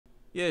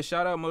Yeah,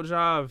 shout out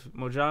Mojave.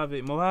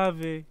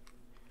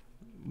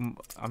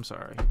 I'm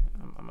sorry.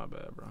 My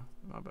bad, bro.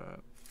 My bad.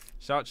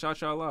 Shout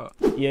y'all out.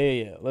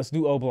 Yeah. Let's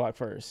do O Block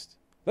first.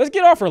 Let's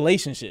get off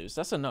relationships.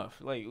 That's enough.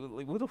 Like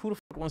who the fuck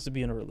wants to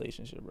be in a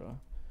relationship, bro?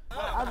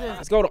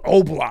 Let's go to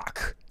O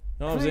Block.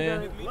 You know what I'm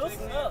saying?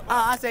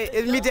 I say,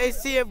 it's me,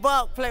 JC and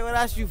Buck, play with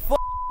us, you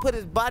put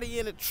his body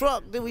in the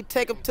truck, then we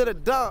take him to the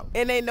dump.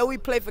 And they know we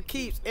play for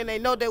keeps, and they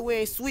know that we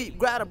ain't sweep.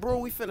 Grab a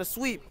broom, we finna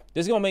sweep.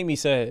 This is gonna make me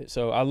sad,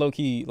 so I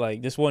low-key,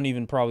 like, this wasn't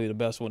even probably the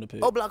best one to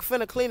pick. O Block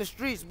finna clean the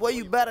streets, boy,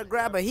 you better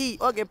grab a heat,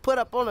 or get put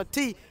up on a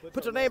T.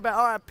 Put your name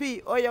back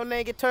RIP, or your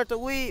name get turned to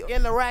weed.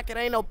 In the racket,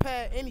 ain't no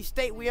pad, any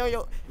state we on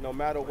your... No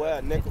matter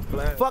where, nickel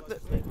flat. Fuck the...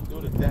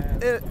 Do the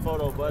dance,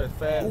 photo, but it's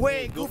fast. We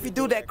ain't goofy,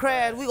 do that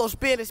crash, we gon'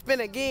 spin and spin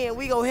again.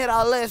 We gon' hit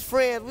our last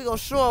friends, we gon'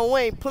 show him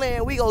we ain't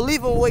playing, we gon'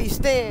 leave him where he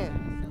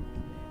stand.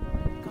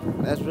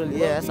 That's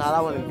really, yeah, that's all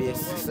I wanna be,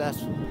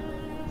 successful.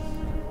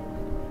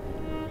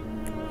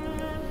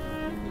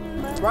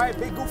 Right,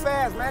 big goof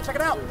ass, man. Check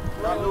it out.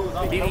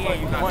 BDA,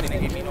 you not gonna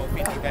give me no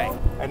 50 back.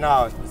 Hey,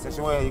 no, since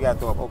you're in, you gotta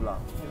throw up O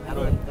Block. How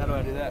do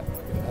I do that?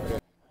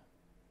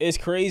 It's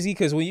crazy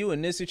because when you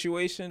in this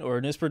situation or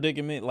in this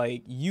predicament,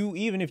 like, you,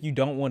 even if you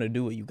don't want to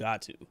do it, you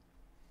got to.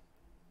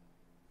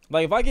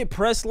 Like, if I get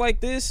pressed like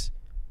this,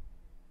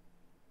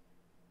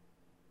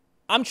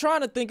 I'm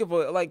trying to think of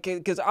a, like,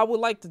 because I would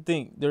like to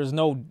think there's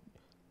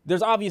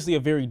obviously a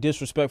very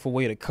disrespectful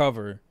way to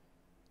cover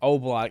O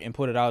Block and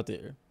put it out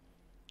there.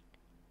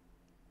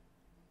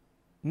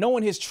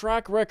 Knowing his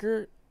track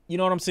record, you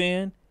know what I'm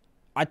saying?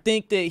 I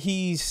think that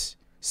he's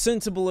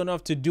sensible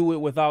enough to do it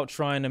without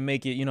trying to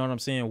make it, you know what I'm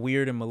saying,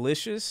 weird and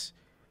malicious.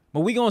 But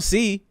we gonna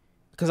see,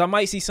 because I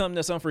might see something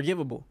that's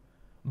unforgivable.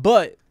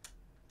 But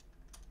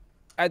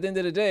at the end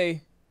of the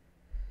day,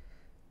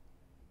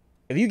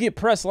 if you get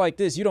pressed like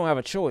this, you don't have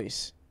a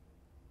choice.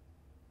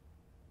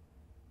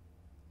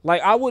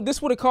 Like,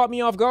 this would have caught me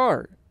off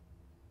guard.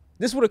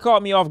 This would have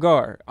caught me off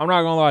guard. I'm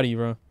not gonna lie to you,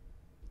 bro.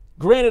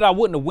 Granted, I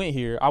wouldn't have went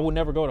here. I would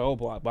never go to O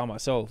Block by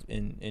myself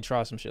and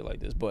try some shit like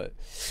this. But,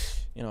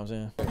 you know what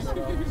I'm saying?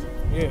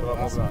 Yeah.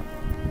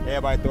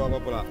 Everybody throw up O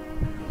Block.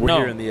 We're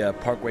here in the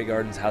Parkway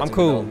Gardens housing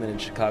development in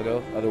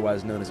Chicago,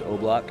 otherwise known as O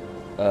Block.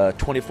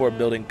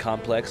 24-building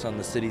complex on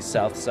the city's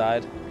south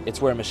side. It's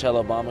where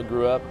Michelle Obama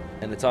grew up,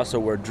 and it's also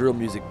where drill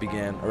music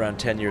began around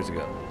 10 years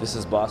ago. This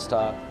is Boss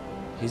Talk.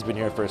 He's been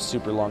here for a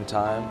super long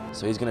time,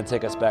 so he's gonna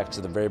take us back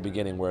to the very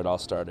beginning where it all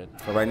started.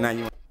 So right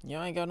now,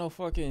 Y'all ain't got no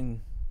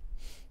fucking...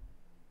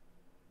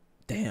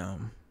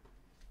 Damn.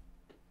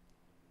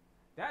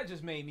 That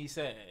just made me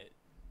sad.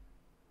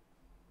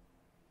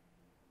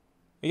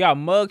 We got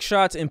mug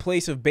shots in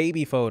place of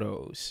baby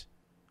photos.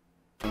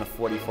 On the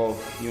 44,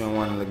 you in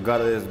one of the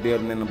gutters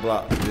building in the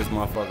block. This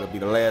motherfucker be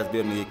the last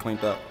building to get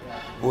cleaned up.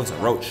 Oh, it's a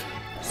roach.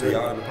 See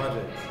y'all in the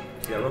project.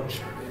 See a roach?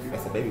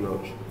 That's a baby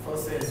roach.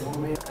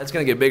 That's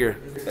gonna get bigger.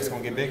 That's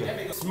gonna get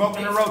bigger.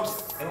 Smoking the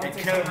roaches and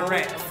killing the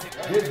rats.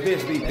 This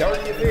bitch be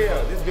dirty as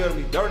hell. This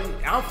building be dirty.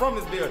 I'm from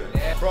this building.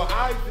 Bro,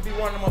 I used to be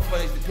one of them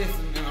motherfuckers that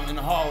piss in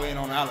the hallway and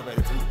on the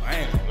elevator too. I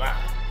ain't gonna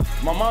lie.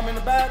 My mom in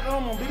the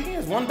bathroom on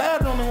BDN's one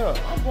bathroom in here.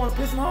 I'm going to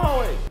piss in the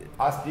hallway.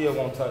 I still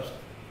won't touch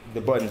the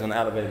buttons on the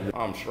elevator.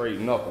 I'm straight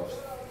knuckles.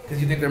 Cause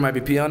you think there might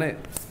be pee on it?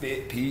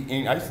 Spit, pee,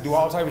 and I used to do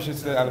all type of shit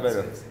to the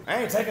elevator.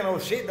 I ain't taking no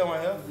shit though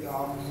in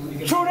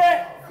here. True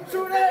that!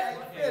 True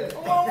that!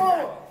 Come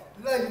on!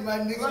 Love you, my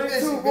nigga. Love you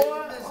too,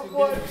 boy. I'm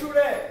going to true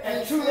that.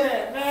 And true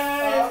that,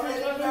 man.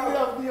 Bitch, my nigga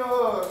up in your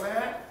hood,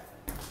 man.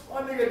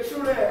 My nigga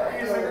true that. I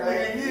ain't like a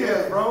nigga in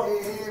years, bro.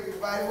 Hey,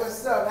 everybody,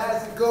 what's up?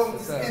 How's it going?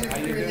 What's up? How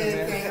you doing,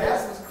 man?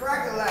 That's what's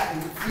cracking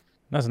like.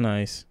 That's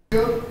nice.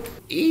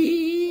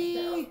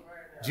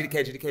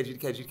 GDK.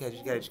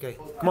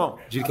 Come on.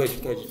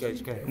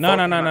 GDK. No.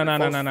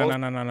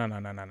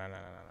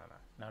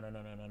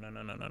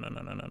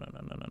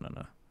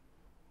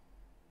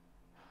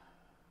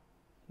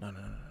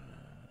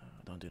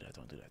 Don't do that.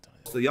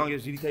 So the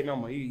youngest GDK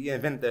member, he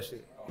invented that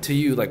shit. To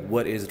you, like,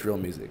 what is drill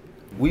music?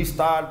 We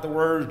started the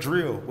word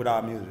drill with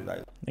our music.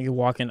 Like, Nigga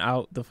walking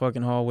out the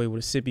fucking hallway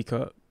with a sippy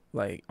cup.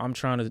 Like, I'm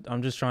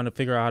just trying to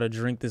figure out how to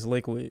drink this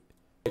liquid.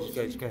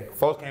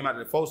 Folks came out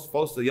of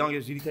the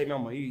youngest GDK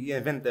member, he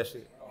invented that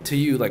shit. To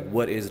you, like,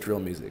 what is drill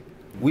music?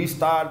 We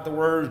started the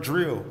word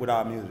drill with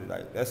our music.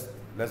 Like,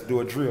 let's do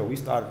a drill. We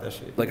started that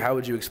shit. Like, how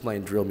would you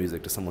explain drill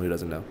music to someone who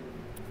doesn't know?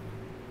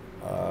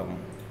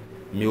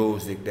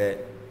 Music that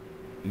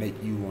make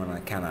you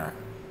wanna kinda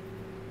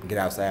get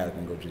outside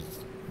and go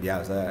just be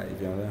outside,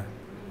 you know what I'm saying?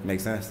 Make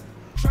sense?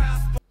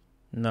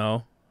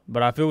 No,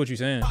 but I feel what you're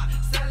saying.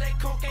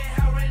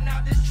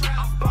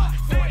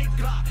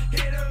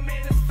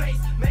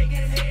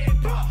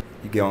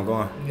 You get on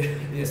going?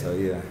 Yeah. So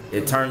yeah,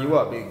 it turn you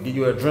up, it give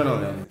you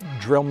adrenaline.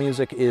 Drill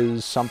music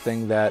is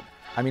something that,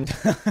 I mean...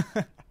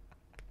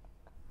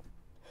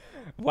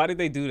 Why did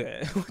they do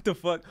that? What the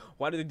fuck?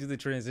 Why did they do the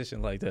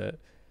transition like that?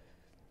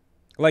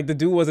 Like, the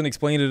dude wasn't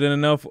explaining it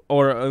enough,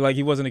 or like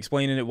he wasn't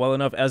explaining it well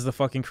enough as the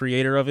fucking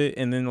creator of it,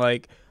 and then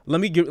like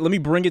let me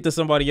bring it to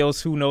somebody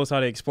else who knows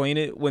how to explain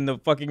it when the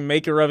fucking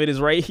maker of it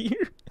is right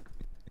here.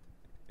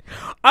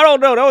 I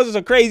don't know. That was just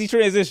a crazy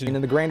transition. And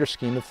in the grander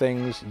scheme of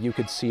things, you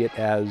could see it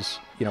as,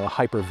 you know, a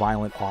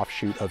hyper-violent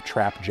offshoot of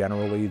trap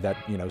generally that,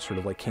 you know, sort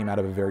of like came out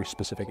of a very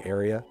specific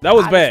area. That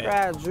was bad.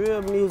 Describe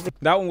drill music.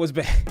 That one was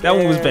bad. That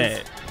one was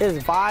bad.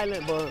 It's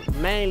violent, but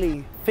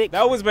mainly fiction.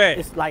 That was bad.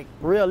 It's like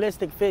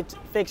realistic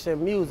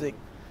fiction music.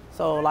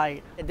 So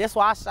like, this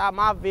why I shot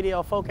my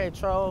video 4K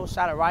Troll,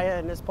 shot it right here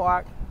in this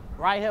park.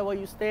 Right here where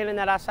you standing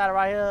at, I shot it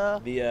right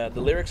here. The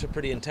lyrics are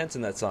pretty intense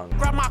in that song.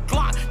 Grab my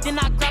Glock, then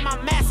I grab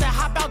my mask and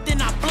hop out,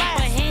 then I blast.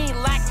 But he ain't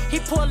lack, he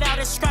pulled out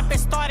his strap and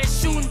started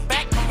shooting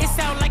back. It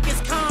sound like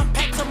it's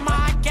compact to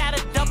I got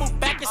a double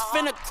back, it's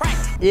finna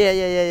crack.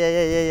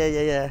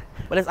 Yeah.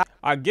 But it's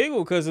I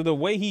giggle because of the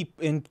way he,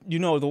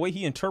 the way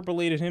he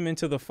interpolated him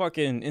into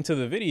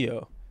the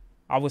video.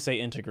 I would say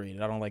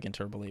integrated. I don't like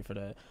interpolate for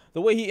that.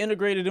 The way he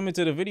integrated him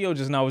into the video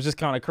just now was just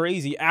kind of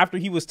crazy after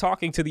he was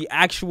talking to the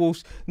actual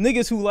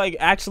niggas who like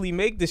actually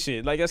make the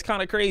shit. Like, that's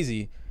kind of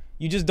crazy.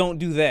 You just don't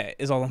do that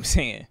is all I'm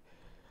saying.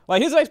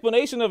 Like, his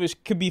explanation of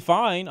it could be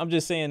fine. I'm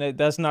just saying that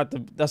that's not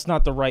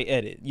the right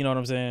edit. You know what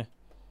I'm saying?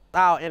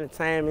 all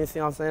entertainment, see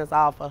what I'm saying? It's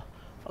all for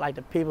like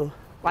the people.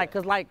 Like,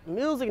 cause like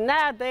music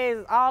nowadays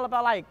is all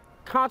about like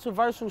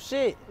controversial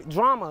shit.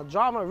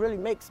 Drama really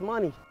makes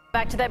money.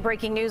 Back to that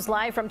breaking news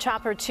live from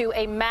Chopper to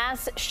a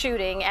mass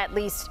shooting. At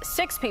least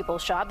 6 people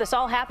shot. This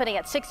all happening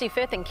at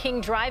 65th and King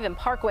Drive in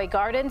Parkway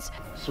Gardens.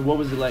 So what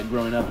was it like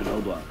growing up in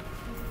O Block?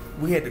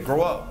 We had to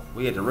grow up.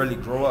 We had to really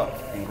grow up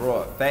and grow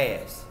up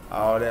fast.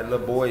 All that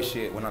little boy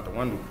shit went out the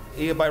window.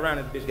 Everybody around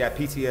this bitch got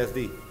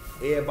PTSD.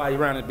 Everybody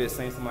around this bitch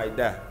saying somebody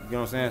die. You know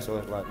what I'm saying? So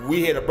it's like,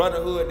 we had a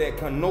brotherhood that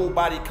can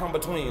nobody come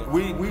between.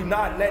 We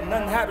not letting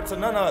nothing happen to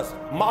none of us.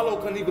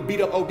 Marlo couldn't even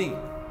beat up OD.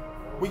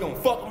 We gonna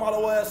fuck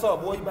Marlo ass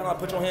up, boy. You better not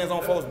put your hands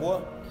on folks,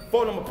 boy.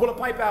 For them to pull a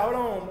pipe out,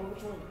 hold on.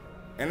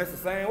 And it's the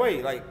same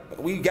way. Like,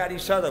 we got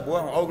each other, boy.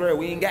 On old girl,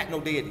 we ain't got no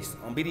deities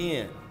on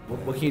BDN.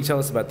 What can you tell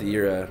us about the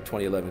year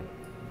 2011?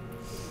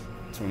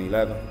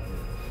 2011.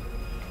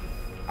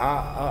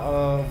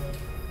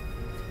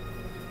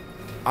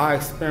 I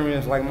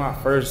experienced like my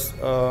first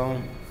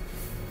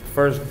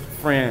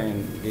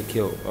friend get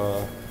killed.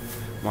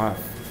 My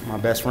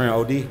best friend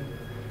OD,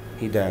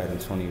 he died in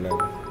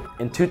 2011.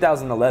 In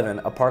 2011,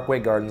 a Parkway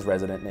Gardens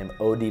resident named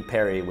O.D.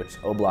 Perry, which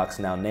O Block's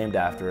now named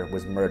after,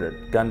 was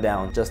murdered, gunned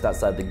down just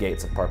outside the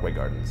gates of Parkway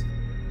Gardens.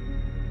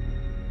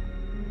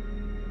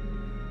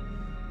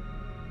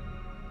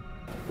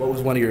 What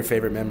was one of your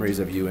favorite memories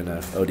of you and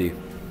O.D.?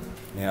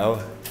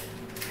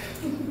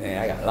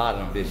 Man, I got a lot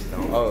of them bitches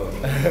on.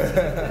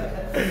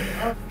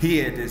 He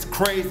had this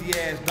crazy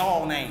ass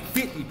dog named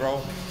 50,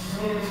 bro.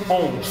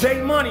 On J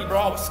Money, bro.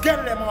 I was scared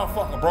of that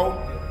motherfucker,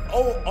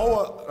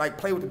 bro. Like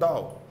play with the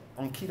dog.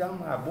 On Keita, I'm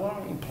like, boy, I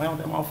don't even play with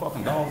that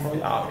motherfucking dog, bro.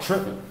 Y'all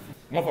tripping.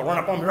 Motherfucker run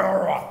up on me,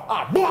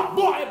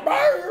 boy,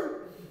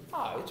 bird.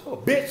 It's your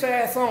bitch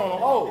ass on.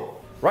 Oh,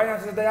 right now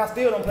to this day, I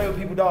still don't play with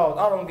people dogs.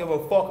 I don't give a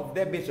fuck if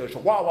that bitch a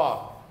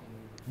chihuahua.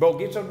 Bro,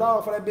 get your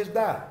dog before that bitch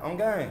die. I'm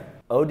game.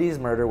 OD's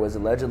murder was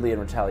allegedly in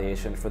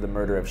retaliation for the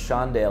murder of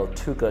Shondale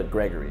Tuka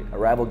Gregory, a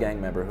rival gang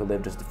member who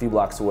lived just a few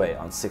blocks away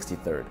on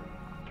 63rd.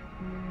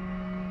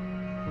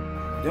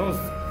 Those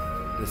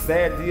the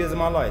sad years of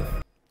my life.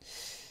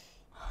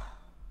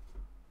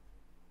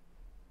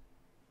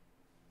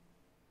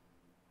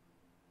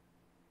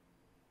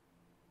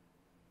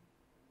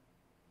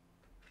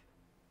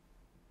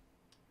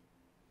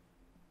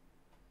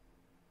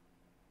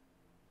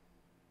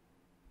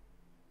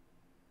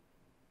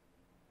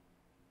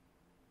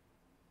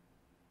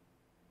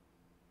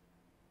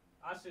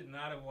 I should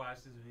not have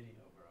watched this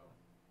video,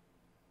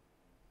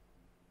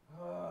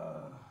 bro.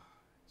 Oh,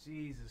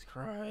 Jesus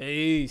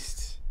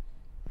Christ.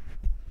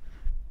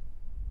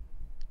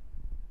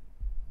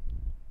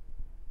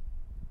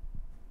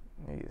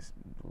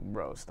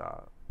 Bro,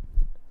 stop.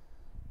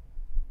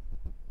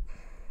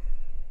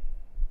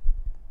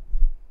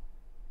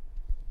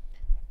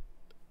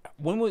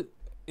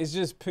 It's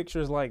just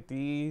pictures like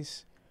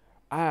these.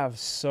 I got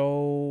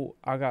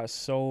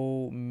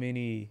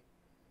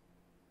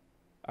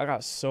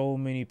so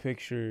many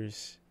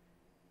pictures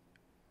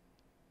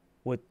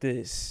with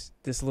this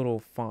little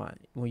font.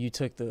 When you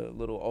took the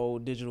little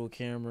old digital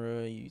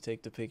camera, you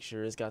take the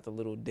picture, it's got the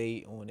little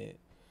date on it.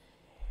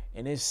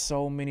 And there's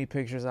so many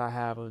pictures I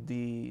have of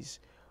these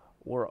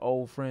where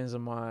old friends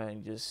of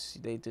mine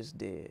they just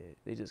dead.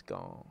 They just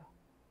gone.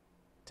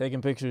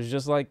 Taking pictures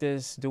just like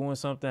this, doing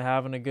something,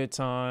 having a good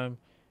time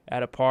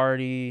at a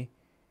party,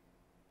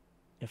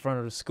 in front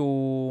of the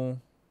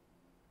school.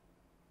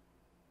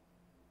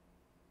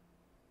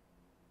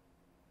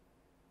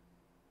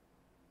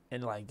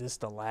 And like, this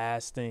the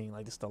last thing,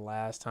 like this the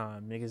last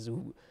time niggas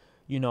who,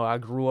 I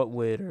grew up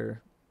with,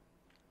 or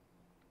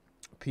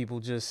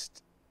people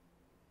just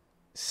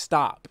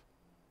stop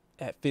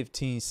at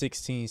 15,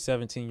 16,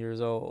 17 years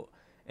old.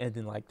 And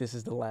then like, this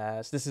is the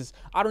last,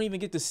 I don't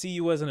even get to see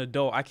you as an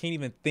adult. I can't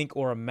even think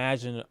or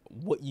imagine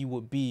what you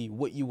would be,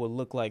 what you would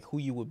look like, who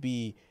you would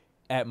be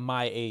at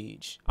my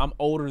age. I'm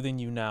older than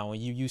you now,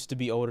 and you used to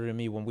be older than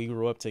me when we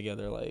grew up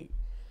together. Like,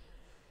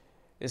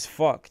 it's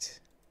fucked.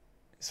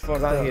 It's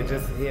fucked out up. here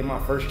just had my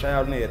first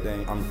child and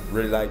everything. I'm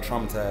really like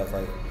traumatized.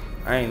 Like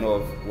I ain't know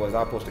if was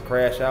I supposed to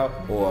crash out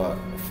or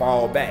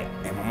fall back.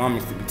 And my mom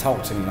used to be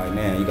talking to me like,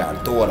 man, you got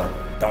a daughter.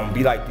 Don't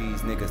be like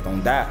these niggas.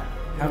 Don't die.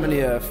 How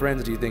many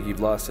friends do you think you've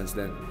lost since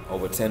then?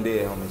 Over 10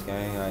 dead on this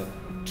game. Like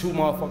 2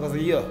 motherfuckers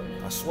a year.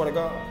 I swear to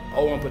God.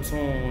 Owen Platoon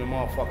and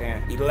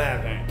motherfucking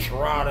 11.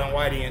 Sherrod and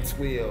Whitey and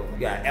 12. You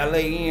got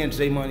LA and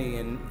J Money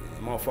and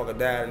motherfucker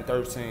died in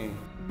 13.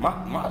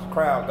 My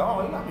crowd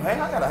gone. You know,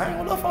 I gotta hang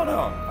with up on them.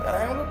 I gotta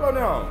hang with up on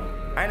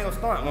them. I ain't gonna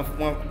stunt.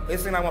 When it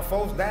seemed like when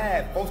folks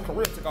died, folks'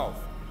 career took off.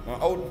 When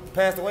Old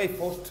passed away,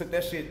 folks took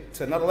that shit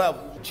to another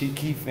level. Chief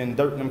Keef and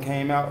Dirt and them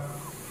came out.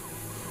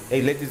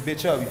 They lit this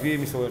bitch up, you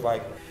feel me? So it's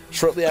like.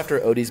 Shortly after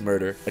Odie's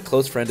murder, a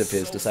close friend of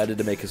his decided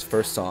to make his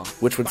first song,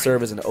 which would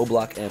serve as an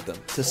O-Block anthem,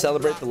 to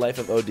celebrate the life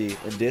of OD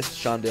and diss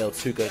Shondell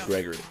Tuka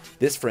Gregory.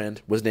 This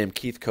friend was named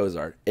Keith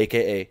Cozart,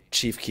 aka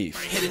Chief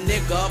Keef. Hit a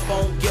nigga up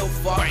on guilt,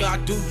 fuck, I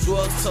do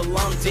drugs till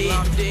I'm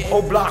dead.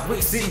 O-Block,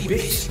 Rick City,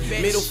 bitch.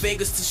 Middle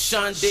fingers to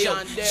Shondell.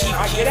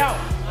 I get out.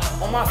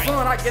 On my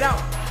son, I get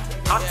out.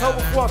 October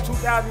 4th,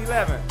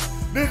 2011.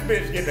 This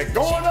bitch get the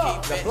going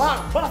up. The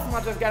block busting,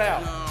 I just got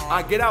out.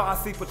 I get out, I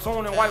see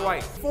Platoon and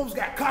White. Folks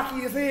got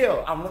cocky as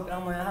hell. I'm looking,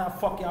 I'm like, how the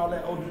fuck y'all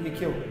let OD get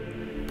killed?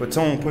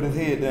 Platoon put his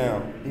head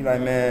down. He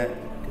like, man,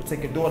 go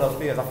take your daughter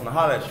upstairs. I'm finna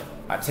holler at you.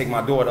 I take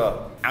my daughter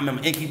up. I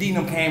remember Inky D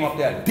them came up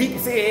there. Deep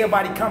as hell,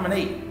 everybody coming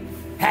in.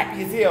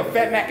 Happy as hell.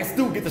 Fat Mac and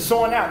Stu get the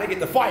showing out. They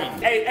get the fighting.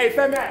 Hey,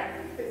 Fat Mac,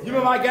 you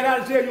remember I got out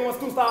of jail, you and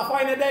Stu start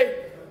fighting that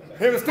day?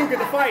 Him and Stu get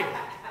the fight.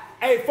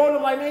 Hey, folks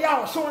them like, man,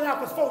 y'all showing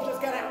out because folks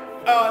just got out.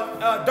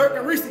 Dirk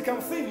and Reese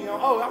come see me.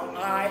 All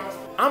right.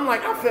 I'm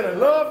like, I'm feeling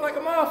love like a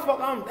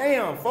motherfucker. I'm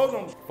damn.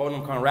 Folks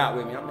them come rap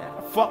with me. I'm like,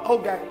 how the fuck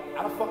O-Guy?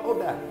 How the fuck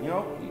O-Guy? You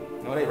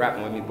know they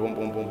rapping with me. Boom,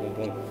 boom, boom, boom,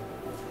 boom.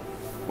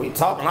 We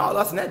talking all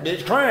us and that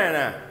bitch crying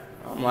now.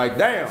 I'm like,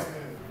 damn.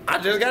 I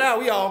just got out.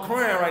 We all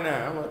crying right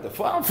now. I'm like, the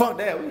fuck? Fuck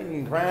that. We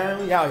ain't crying.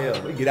 We out here.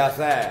 We get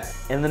outside.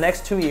 In the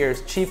next 2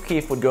 years, Chief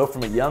Keef would go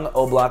from a young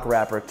O-Block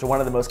rapper to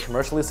one of the most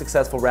commercially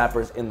successful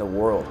rappers in the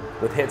world,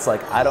 with hits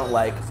like I Don't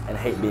Like and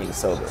Hate Being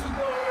Sober.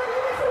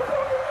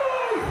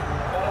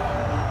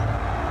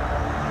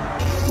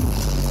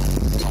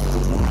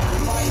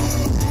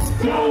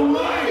 Don't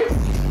like.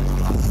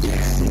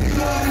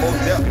 Oh,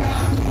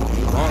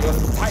 definitely. Long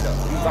as tighter.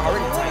 He's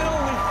already tight.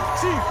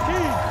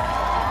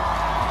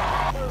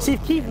 Chief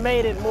Keef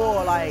made it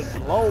more like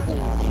global.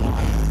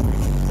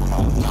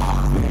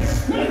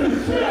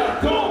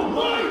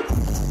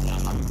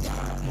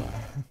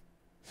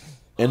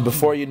 And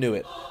before you knew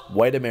it,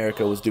 white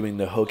America was doing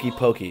the hokey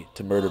pokey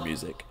to murder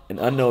music and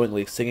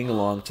unknowingly singing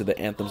along to the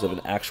anthems of an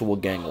actual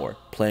gang war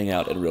playing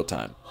out in real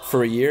time.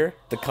 For a year,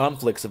 the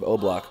conflicts of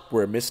O-Block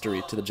were a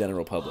mystery to the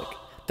general public.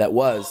 That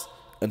was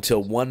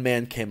until one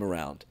man came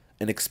around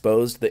and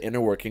exposed the inner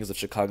workings of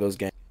Chicago's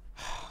gang.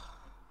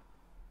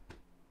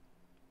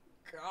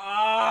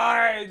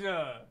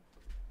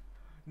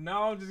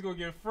 Now I'm just gonna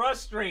get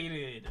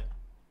frustrated.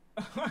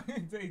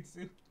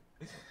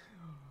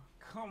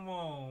 Come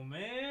on,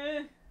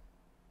 man.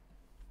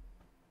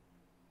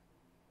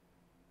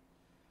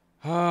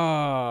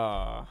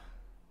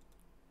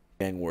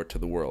 Gang war to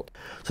the world.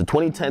 So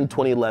 2010,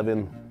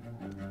 2011,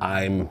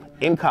 I'm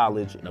in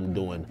college and I'm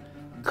doing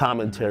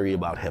commentary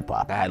about hip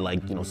hop. I had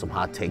like, some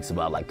hot takes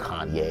about like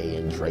Kanye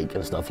and Drake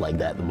and stuff like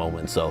that at the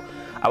moment. So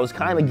I was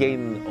kind of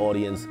gaining an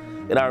audience.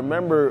 And I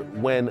remember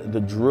when the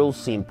drill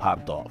scene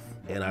popped off.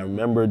 And I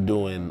remember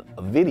doing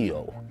a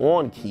video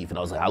on Keef, and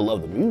I was like, I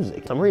love the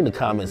music. So I'm reading the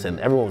comments, and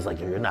everyone was like,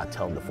 yo, you're not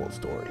telling the full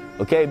story,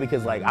 okay?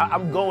 Because like,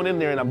 I'm going in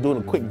there and I'm doing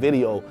a quick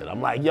video, and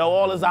I'm like, yo,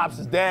 all his ops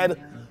is dead.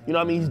 You know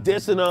what I mean? He's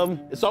dissing them.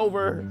 It's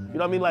over. You know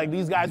what I mean? Like,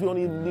 these guys, we don't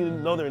even need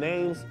to know their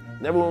names.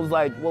 And everyone was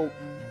like, well,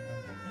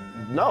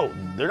 no,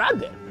 they're not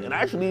dead. And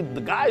actually,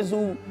 the guys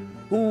who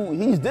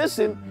he's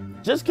dissing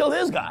just killed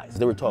his guys.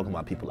 They were talking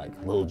about people like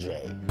Lil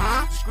J.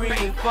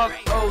 Screaming fuck,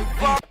 oh,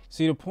 fuck.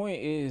 See, the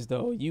point is,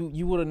 though,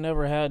 you would have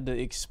never had to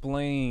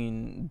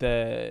explain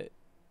that.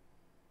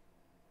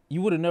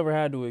 You would have never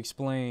had to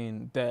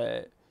explain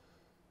that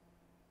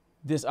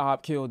this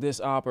op killed this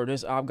op or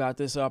this op got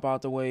this op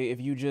out the way if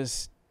you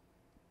just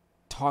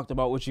talked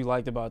about what you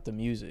liked about the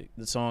music,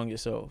 the song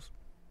yourself.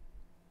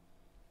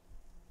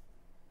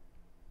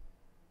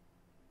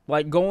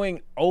 Like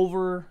going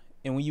over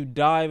and when you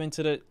dive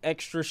into the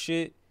extra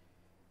shit,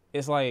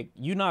 it's like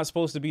you're not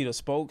supposed to be the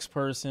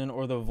spokesperson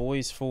or the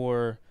voice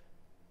for,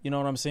 you know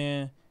what I'm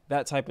saying?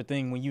 That type of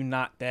thing when you're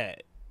not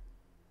that.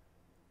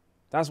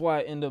 That's why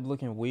it ended up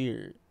looking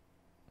weird.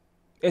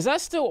 Is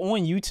that still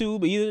on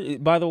YouTube either,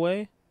 by the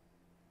way?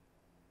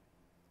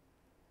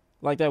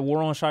 Like that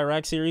War on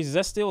Chirac series, is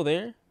that still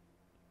there?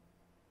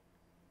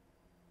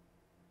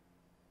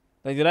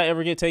 Like, did that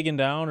ever get taken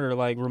down or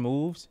like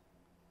removed?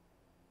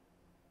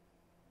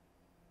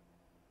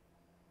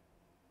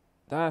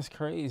 That's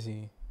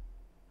crazy.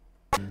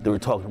 They were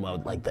talking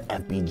about like the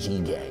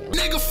FBG gang.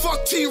 Nigga,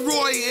 fuck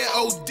T-Roy and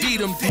OD,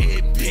 them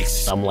dead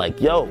bitches. I'm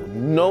like, yo,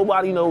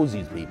 nobody knows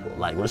these people,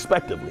 like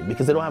respectively,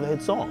 because they don't have a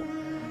hit song.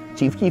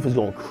 Chief Keef is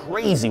going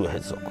crazy with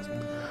his songs.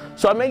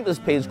 So I made this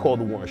page called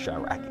The War in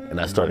Chirac, and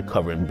I started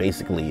covering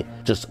basically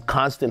just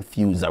constant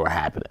feuds that were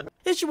happening.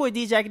 It's your boy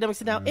DJ Academics,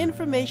 and now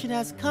information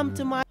has come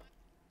to my...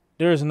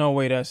 There's no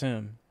way that's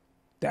him.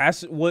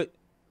 That's what...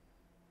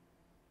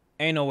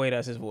 Ain't no way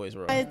that's his voice,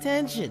 bro.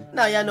 Attention.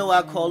 Now y'all know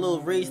I call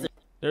Lil Reese.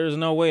 There's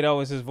no way that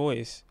was his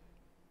voice.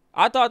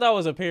 I thought that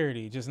was a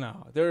parody just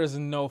now. There is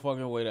no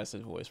fucking way that's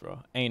his voice,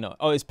 bro. Ain't no...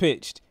 Oh, it's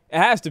pitched. It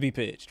has to be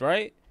pitched,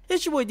 right?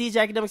 It's your boy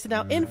DJ Academics, and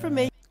now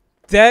information...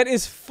 That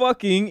is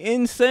fucking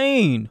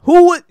insane.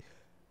 Who would...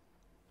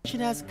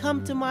 has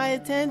come to my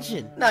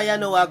attention. Now y'all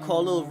know I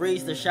call Lil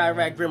Reese the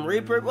Chirac Grim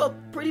Reaper. Well,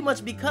 pretty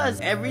much because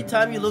every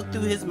time you look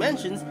through his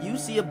mentions, you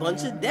see a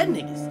bunch of dead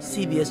niggas.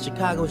 CBS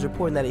Chicago is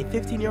reporting that a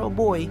 15-year-old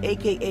boy,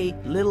 aka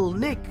Little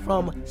Nick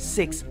from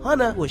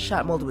 600, was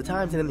shot multiple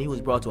times, and then he was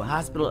brought to a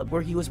hospital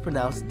where he was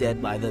pronounced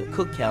dead by the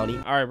Cook County.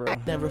 Alright, bro.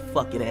 Never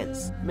fucking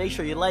ends. Make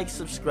sure you like,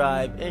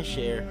 subscribe, and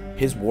share.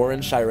 His War in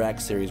Chirac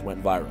series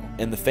went viral,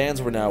 and the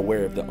fans were now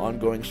aware of the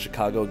ongoing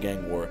Chicago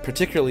gang war,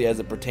 particularly as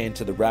it pertained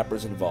to the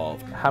rappers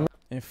involved.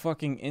 And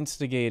fucking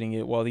instigating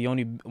it while the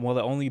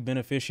only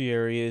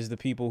beneficiary is the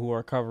people who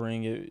are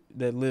covering it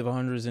that live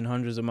hundreds and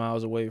hundreds of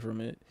miles away from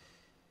it.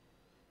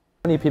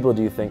 How many people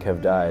do you think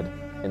have died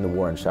in the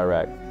war in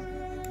Chirac?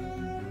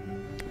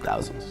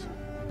 Thousands.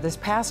 This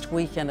past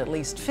weekend, at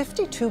least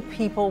 52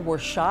 people were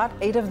shot,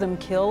 8 of them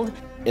killed.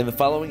 In the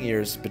following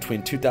years,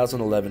 between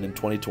 2011 and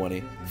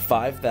 2020,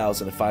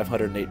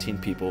 5,518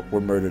 people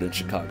were murdered in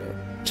Chicago,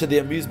 to the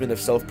amusement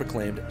of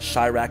self-proclaimed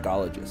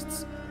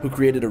Chiracologists, who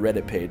created a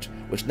Reddit page,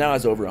 which now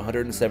has over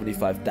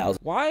 175,000.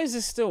 Why is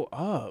it still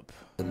up?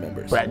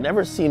 Members. But I'd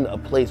never seen a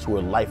place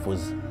where life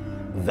was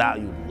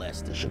valued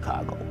less than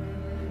Chicago.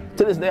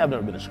 To this day, I've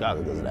never been to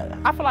Chicago because of that.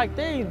 I feel like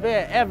things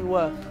bad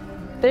everywhere.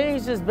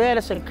 Things just bad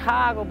in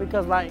Chicago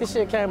because like this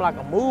shit came like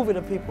a movie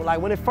to people. Like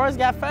when it first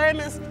got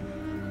famous,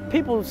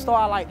 people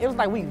started like, it was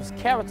like we was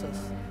characters.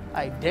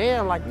 Like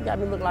damn, like you got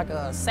me look like an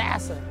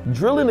assassin.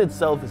 Drilling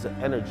itself is an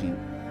energy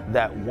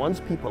that once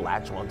people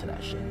latch onto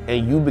that shit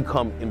and you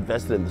become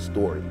invested in the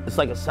story, it's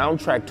like a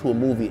soundtrack to a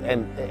movie,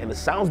 and it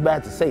sounds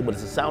bad to say, but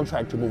it's a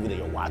soundtrack to a movie that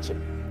you're watching.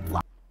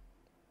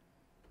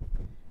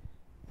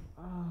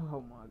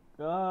 Oh my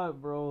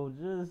God, bro,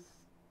 just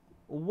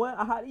what,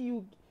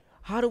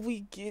 how do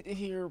we get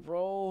here,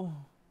 bro?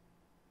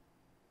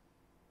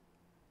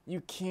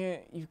 You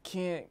can't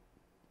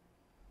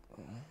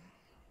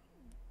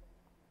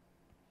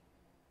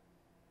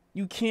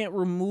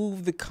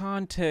remove the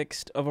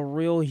context of a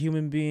real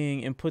human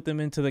being and put them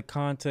into the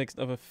context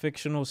of a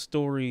fictional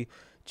story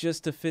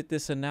just to fit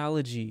this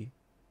analogy.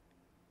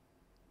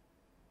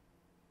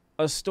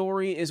 A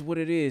story is what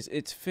it is.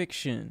 It's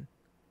fiction.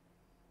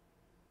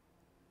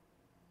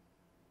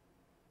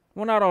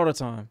 Well, not all the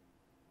time.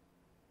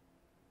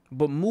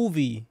 But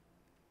movie.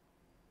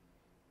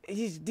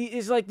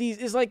 It's like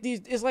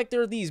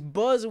there are these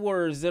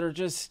buzzwords that are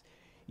just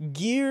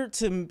geared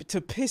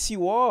to piss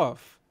you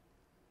off.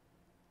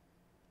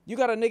 You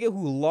got a nigga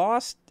who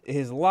lost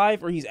his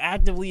life or he's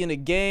actively in a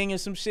gang and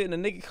some shit, and a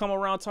nigga come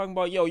around talking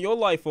about, yo, your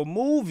life a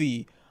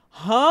movie.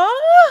 Huh?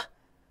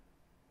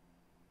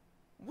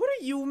 What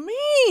do you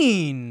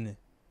mean?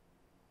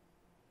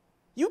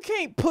 You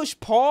can't push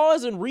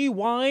pause and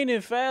rewind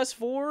and fast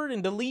forward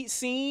and delete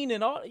scene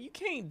and all. You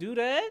can't do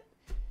that.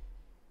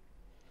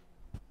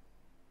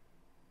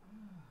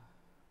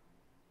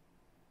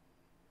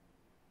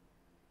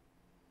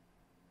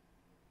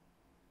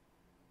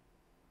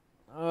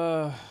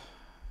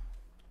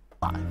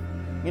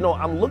 You know,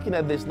 I'm looking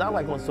at this not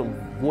like on some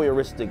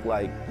voyeuristic,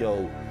 like,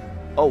 yo,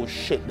 oh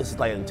shit, this is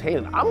like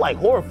entertaining. I'm like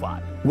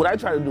horrified. What I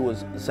try to do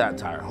is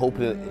satire,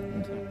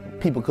 hoping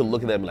people could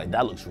look at that and be like,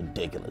 that looks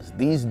ridiculous.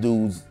 These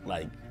dudes,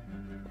 like,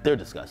 they're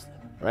disgusting,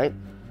 right?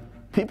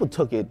 People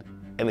took it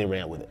and they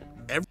ran with it.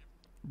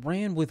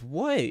 Ran with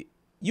what?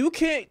 You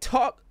can't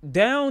talk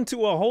down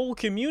to a whole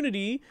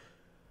community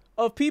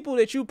of people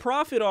that you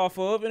profit off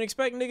of and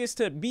expect niggas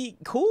to be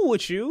cool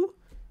with you.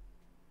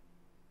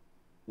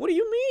 What do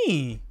you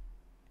mean?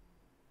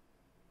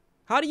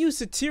 How do you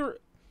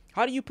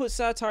put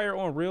satire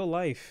on real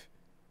life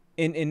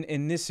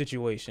in this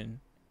situation?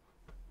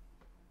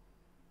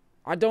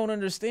 I don't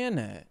understand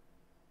that.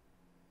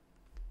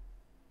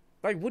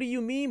 Like, what do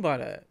you mean by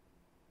that?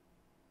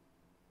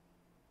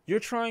 You're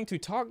trying to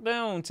talk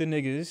down to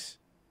niggas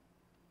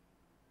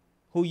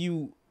who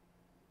you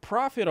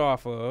profit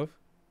off of.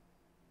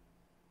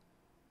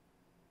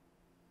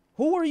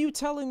 Who are you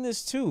telling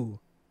this to?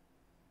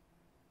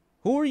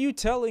 Who are you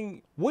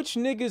telling? Which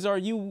niggas are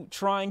you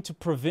trying to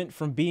prevent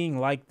from being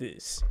like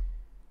this?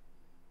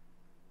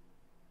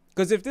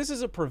 Because if this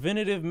is a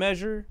preventative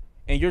measure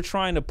and you're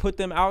trying to put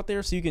them out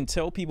there so you can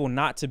tell people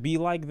not to be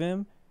like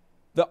them,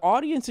 the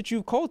audience that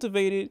you've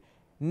cultivated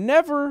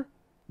never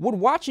would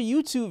watch a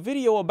YouTube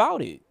video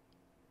about it.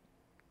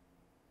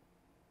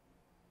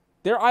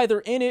 They're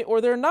either in it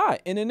or they're not.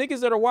 And the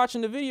niggas that are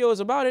watching the videos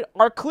about it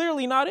are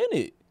clearly not in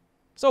it.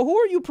 So who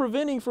are you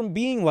preventing from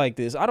being like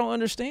this? I don't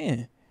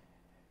understand.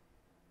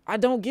 I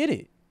don't get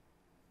it.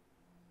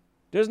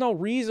 There's no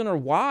reason or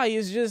why.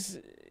 It's just,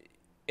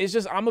 It's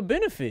just I'm a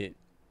benefit.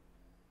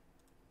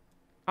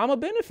 I'm a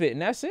benefit,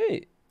 and that's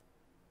it.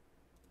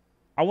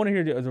 I want to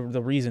hear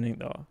the reasoning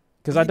though,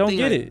 because I don't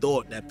get it. I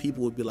thought that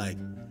people would be like,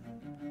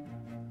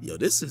 "Yo,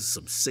 this is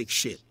some sick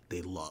shit."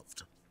 They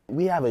loved.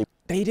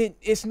 They didn't.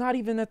 It's not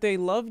even that they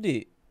loved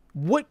it.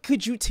 What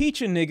could you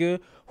teach a nigga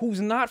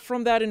who's not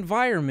from that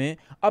environment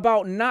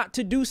about not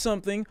to do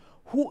something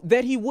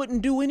that he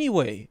wouldn't do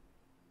anyway?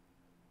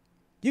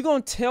 You're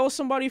gonna tell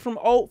somebody from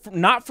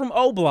not from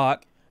O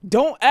Block,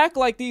 don't act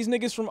like these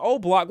niggas from O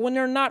Block when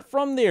they're not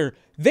from there.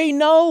 They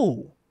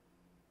know.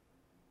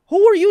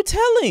 Who are you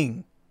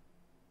telling?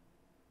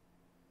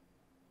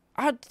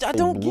 I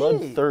don't get it.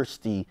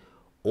 Bloodthirsty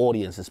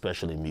audience,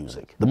 especially in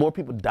music. The more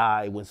people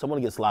die, when someone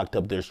gets locked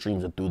up, their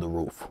streams are through the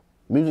roof.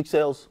 Music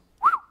sales,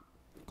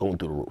 going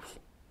through the roof.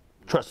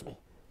 Trust me.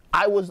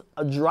 I was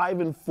a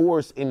driving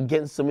force in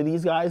getting some of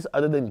these guys,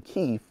 other than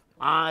Keith,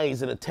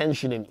 eyes and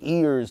attention and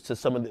ears to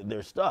some of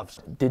their stuff.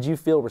 Did you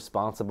feel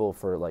responsible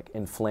for like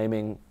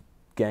inflaming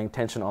gang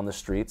tension on the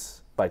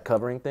streets by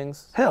covering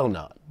things? Hell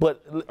no.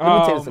 But let me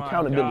tell you this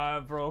accountability. Oh my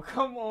God, bro,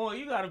 come on.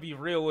 You gotta be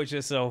real with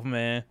yourself,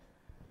 man.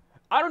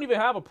 I don't even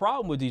have a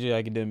problem with DJ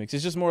Academics.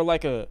 It's just more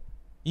like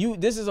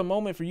this is a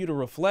moment for you to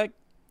reflect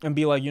and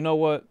be like, you know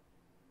what?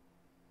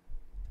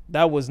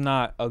 That was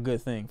not a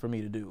good thing for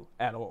me to do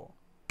at all.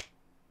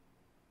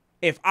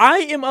 If I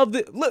am of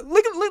the, look,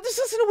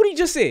 listen to what he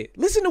just said.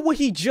 Listen to what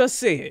he just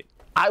said.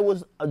 I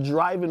was a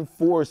driving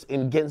force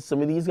in getting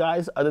some of these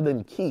guys, other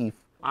than Keith,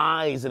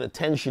 eyes and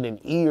attention and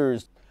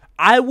ears.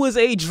 I was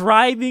a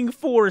driving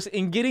force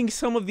in getting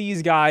some of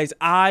these guys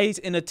eyes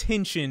and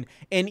attention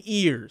and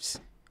ears.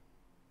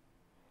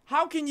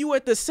 How can you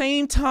at the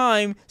same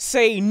time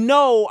say,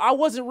 no, I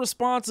wasn't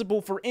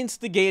responsible for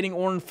instigating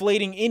or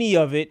inflating any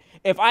of it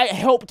if I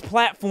helped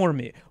platform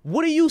it?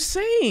 What are you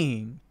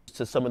saying?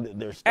 To some of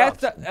their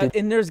stuff.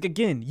 And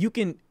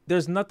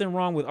there's nothing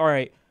wrong with, all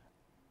right,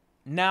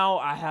 now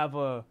I have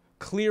a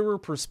clearer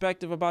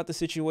perspective about the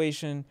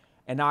situation,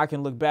 and now I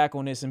can look back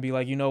on this and be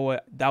like, you know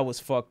what, that was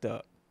fucked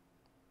up.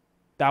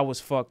 That was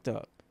fucked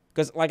up.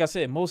 Because like I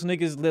said, most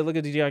niggas that look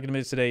at DJ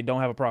Academics today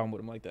don't have a problem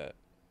with him like that.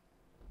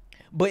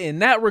 But in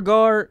that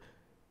regard,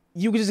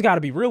 you just got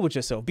to be real with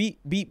yourself. Be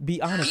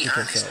honest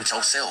with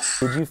yourself.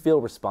 Did you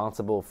feel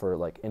responsible for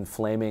like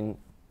inflaming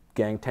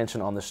gang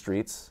tension on the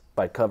streets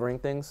by covering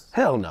things?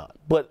 Hell no.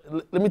 But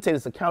let me tell you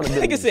this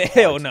accountability. Nigga said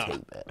hell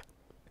no.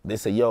 They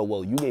say, yo,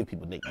 well, you gave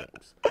people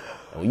nicknames.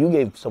 And when you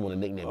gave someone a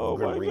nickname,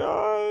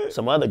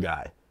 some other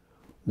guy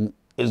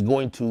is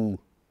going to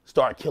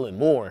start killing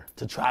more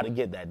to try to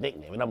get that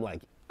nickname. And I'm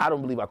like, I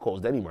don't believe I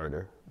caused any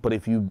murder. But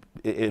if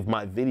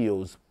my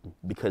videos,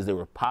 because they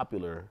were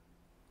popular,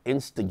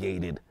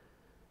 instigated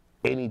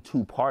any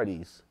two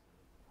parties,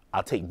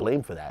 I'll take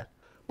blame for that.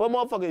 But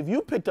motherfucker, if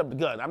you picked up the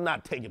gun, I'm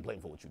not taking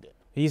blame for what you did.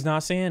 He's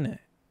not saying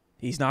that.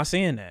 He's not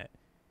saying that.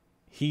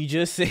 He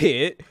just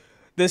said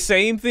the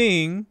same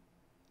thing.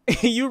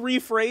 You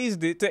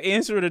rephrased it to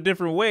answer it a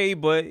different way,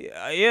 but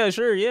yeah,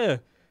 sure, yeah.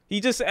 He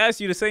just asked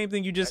you the same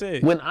thing you just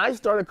said. When I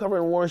started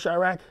covering war in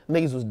Chirac,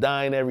 niggas was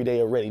dying every day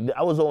already.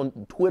 I was on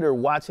Twitter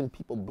watching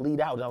people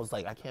bleed out, and I was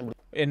like, I can't believe.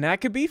 And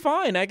that could be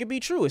fine. That could be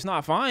true. It's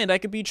not fine.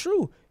 That could be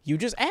true. You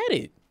just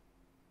added.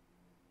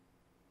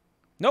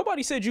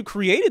 Nobody said you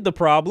created the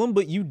problem,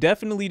 but you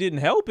definitely didn't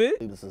help it.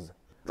 This is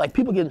like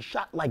people getting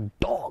shot like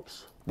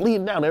dogs,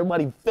 bleeding down,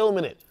 everybody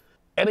filming it.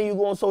 And then you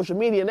go on social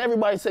media and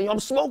everybody saying, I'm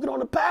smoking on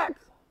the pack.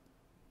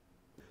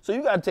 So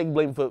you got to take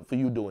blame for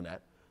you doing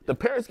that. The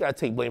parents got to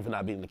take blame for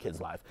not being in the kid's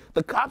life.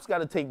 The cops got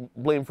to take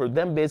blame for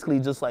them basically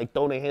just like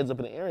throwing their hands up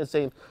in the air and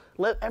saying,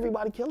 let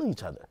everybody kill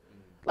each other.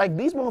 Like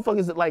these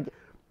motherfuckers, like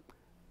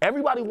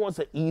everybody wants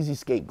an easy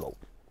scapegoat.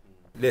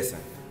 Listen,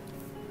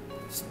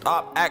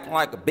 stop acting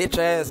like a bitch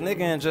ass nigga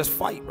and just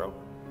fight, bro.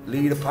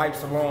 Leave the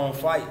pipes alone,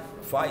 fight.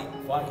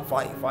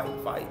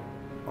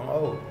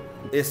 Oh,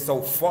 it's so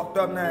fucked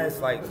up now. It's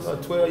like a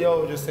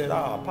 12-year-old just said,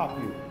 I'll pop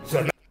you.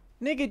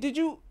 Nigga, did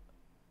you?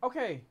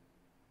 Okay.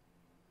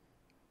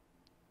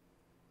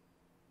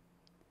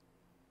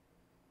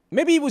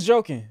 Maybe he was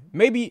joking.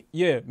 Maybe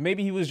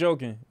he was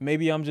joking.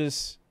 Maybe I'm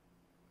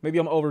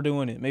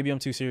overdoing it. Maybe I'm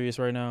too serious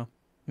right now.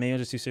 Maybe I'm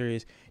just too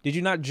serious. Did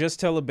you not just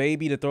tell a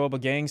baby to throw up a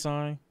gang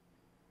sign?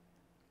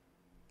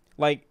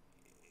 Like,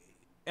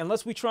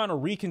 unless we trying to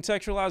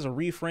recontextualize or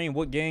reframe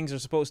what gangs are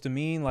supposed to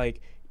mean,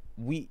 like,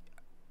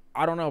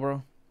 I don't know,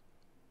 bro.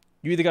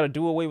 You either got to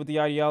do away with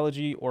the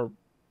ideology or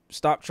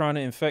stop trying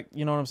to infect,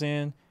 you know what I'm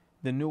saying?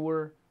 The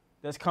newer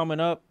that's coming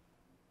up.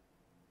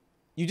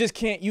 You just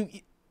can't,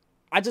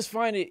 I just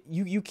find it,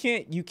 you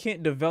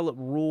can't develop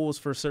rules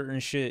for certain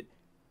shit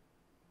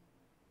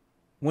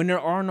when there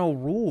are no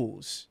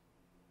rules.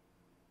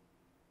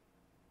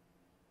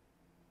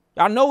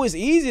 I know it's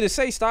easy to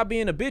say stop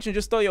being a bitch and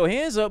just throw your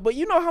hands up, but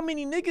you know how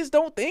many niggas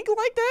don't think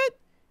like that?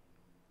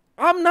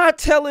 I'm not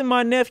telling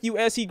my nephew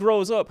as he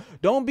grows up,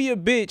 don't be a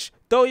bitch,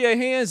 throw your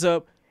hands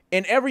up,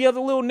 and every other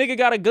little nigga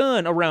got a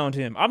gun around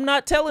him. I'm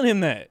not telling him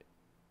that.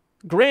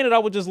 Granted, I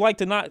would just like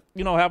to not,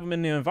 have him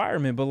in the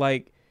environment, but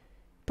like,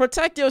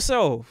 protect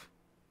yourself.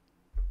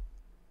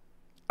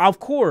 Of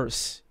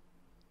course,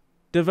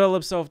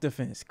 develop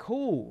self-defense.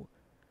 Cool.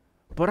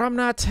 But I'm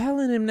not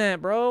telling him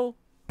that, bro.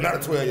 Not a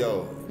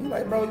 12-year-old. You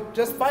like, bro,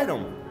 just fight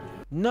him.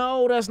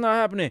 No, that's not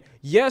happening.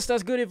 Yes,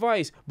 that's good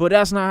advice, but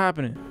that's not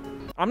happening.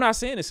 I'm not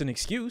saying it's an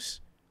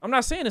excuse. I'm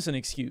not saying it's an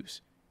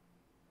excuse.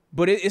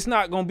 But it's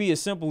not going to be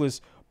as simple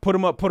as put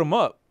him up, put him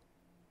up.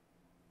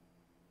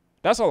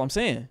 That's all I'm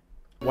saying.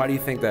 Why do you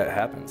think that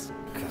happens?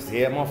 Because,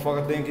 yeah,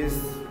 motherfucker think it's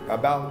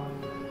about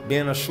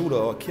being a shooter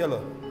or a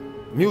killer.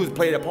 Music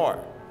played a part.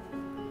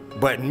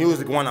 But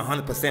music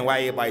 100% why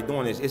everybody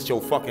doing this. It's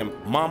your fucking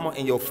mama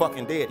and your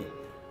fucking daddy.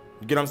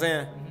 You get what I'm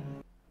saying?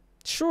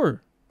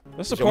 Sure.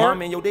 That's it's a your part.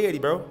 mama and your daddy,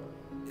 bro.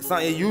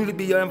 It usually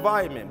be your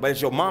environment, but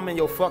it's your mama and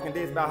your fucking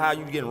daddy. It's about how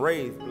you getting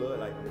raised, blood.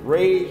 Like,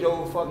 raise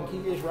your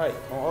fucking kids right.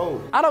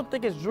 I don't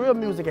think it's drill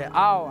music at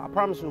all, I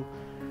promise you.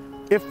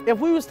 If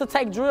we was to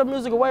take drill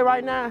music away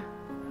right now,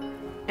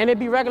 and it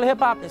be regular hip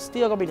hop, it's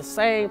still gonna be the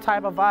same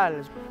type of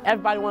violence.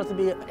 Everybody want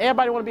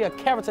to be a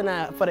character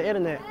now for the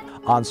internet.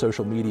 On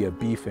social media,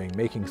 beefing,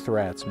 making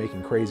threats,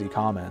 making crazy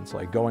comments,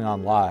 like going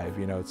on live,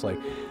 you know, it's like,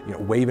 you know,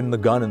 waving the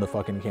gun in the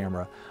fucking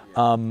camera.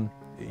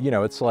 You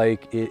know, it's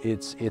like,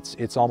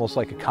 it's almost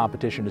like a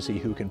competition to see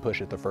who can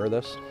push it the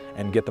furthest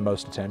and get the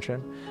most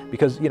attention.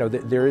 Because, you know,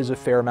 there is a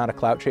fair amount of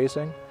clout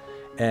chasing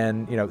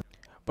and, you know.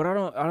 But I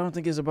don't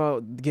think it's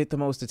about get the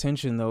most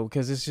attention though,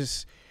 because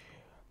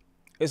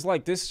it's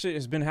like this shit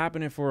has been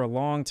happening for a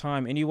long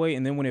time anyway,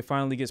 and then when it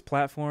finally gets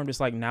platformed, it's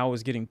like now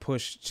it's getting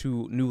pushed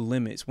to new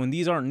limits. When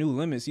these aren't new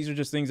limits, these are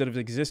just things that have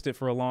existed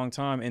for a long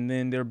time, and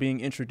then they're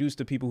being introduced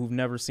to people who've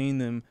never seen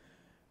them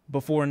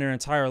before in their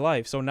entire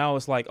life. So now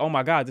it's like, oh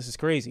my God, this is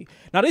crazy.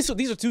 Now these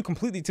are two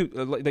completely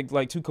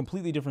two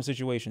completely different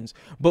situations.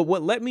 But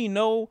what let me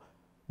know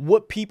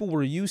what people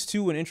were used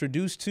to and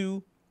introduced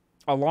to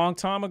a long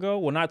time ago,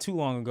 well, not too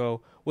long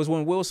ago, was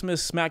when Will Smith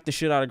smacked the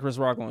shit out of Chris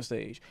Rock on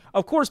stage.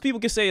 Of course,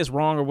 people can say it's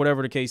wrong or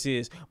whatever the case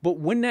is, but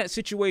when that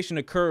situation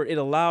occurred, it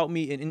allowed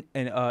me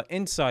an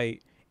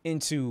insight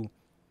into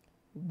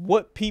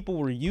what people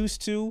were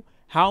used to,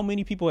 how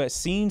many people had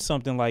seen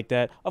something like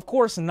that. Of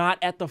course, not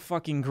at the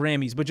fucking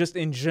Grammys, but just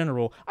in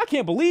general. I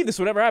can't believe this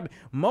would ever happen.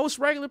 Most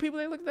regular people,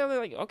 they look at that, they're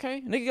like,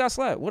 okay, nigga got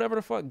slapped. Whatever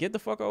the fuck, get the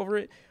fuck over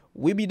it.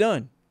 We be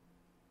done.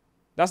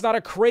 That's not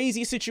a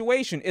crazy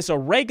situation. It's a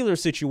regular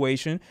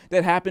situation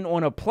that happened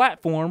on a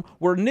platform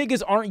where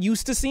niggas aren't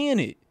used to seeing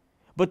it.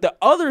 But the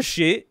other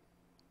shit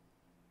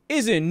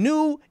isn't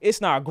new.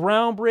 It's not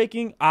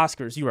groundbreaking.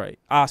 Oscars, you're right.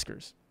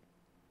 Oscars.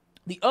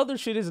 The other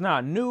shit is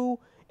not new.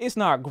 It's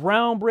not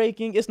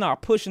groundbreaking. It's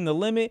not pushing the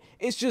limit.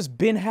 It's just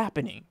been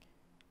happening.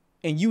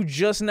 And you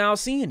just now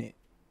seeing it.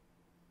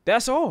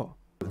 That's all.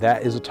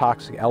 That is a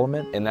toxic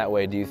element. In that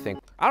way, do you think?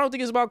 I don't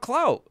think it's about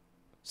clout.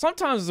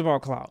 Sometimes it's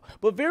about clout,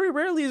 but very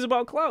rarely it's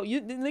about clout.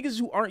 The niggas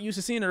who aren't used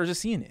to seeing it are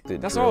just seeing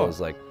it. That's all. Is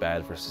like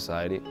bad for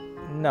society?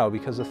 No,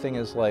 because the thing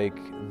is, like,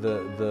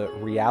 the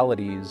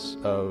realities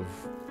of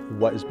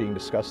what is being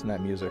discussed in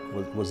that music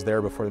was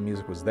there before the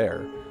music was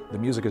there. The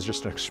music is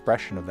just an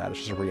expression of that. It's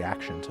just a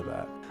reaction to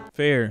that.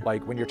 Fair.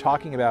 Like, when you're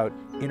talking about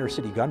inner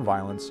city gun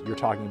violence, you're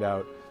talking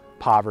about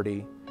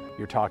poverty.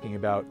 You're talking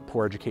about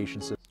poor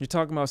education systems. You're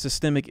talking about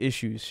systemic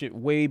issues, shit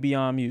way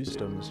beyond music.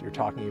 You're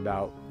talking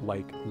about,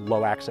 like,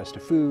 low access to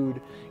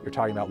food. You're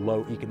talking about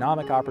low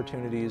economic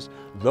opportunities.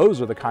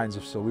 Those are the kinds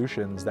of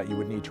solutions that you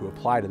would need to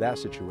apply to that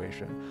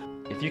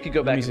situation. If you could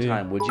go back in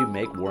time, would you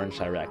make War in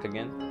Chirac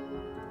again?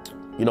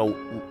 You know,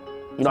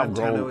 I've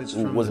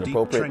grown. Was it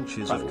appropriate?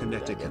 Trenches of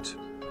Connecticut.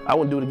 I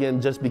wouldn't do it again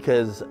just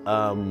because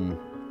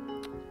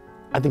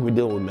I think we're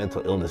dealing with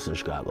mental illness in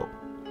Chicago.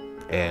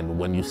 And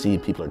when you see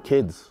people are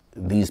kids,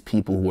 these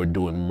people who are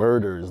doing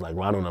murders, like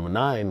Ronald No.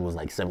 9 was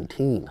like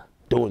 17,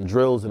 doing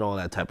drills and all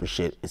that type of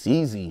shit. It's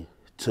easy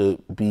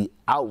to be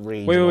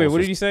outraged. Wait, what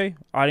did you say?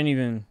 I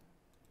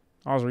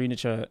was reading the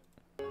chat.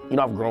 You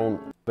know, I've grown.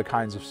 The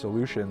kinds of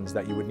solutions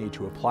that you would need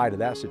to apply to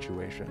that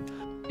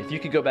situation. If you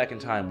could go back in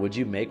time, would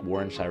you make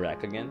War in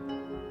Chirac again?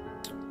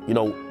 You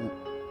know,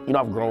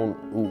 I've grown.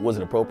 Was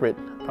it appropriate?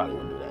 Probably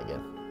wouldn't do that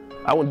again.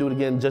 I wouldn't do it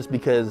again just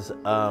because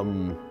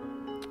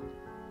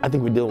I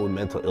think we're dealing with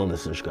mental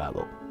illness in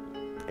Chicago.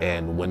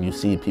 And when you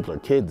see people are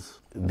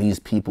kids, these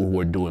people who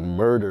are doing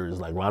murders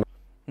like Ronald.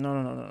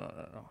 No.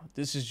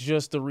 This is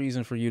just the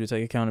reason for you to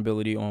take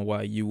accountability on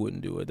why you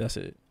wouldn't do it. That's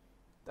it.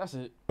 That's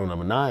it. Ronald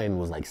No. 9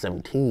 was like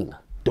 17,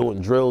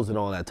 doing drills and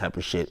all that type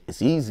of shit.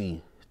 It's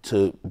easy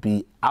to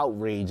be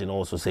outraged and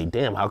also say,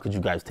 damn, how could you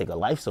guys take a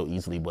life so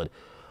easily? But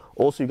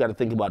also you got to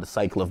think about the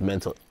cycle of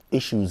mental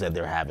issues that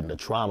they're having, the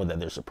trauma that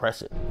they're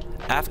suppressing.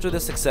 After the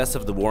success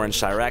of the War in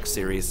Chirac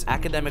series,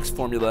 Academic's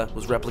formula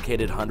was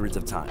replicated hundreds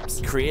of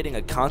times, creating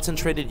a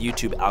concentrated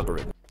YouTube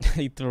algorithm.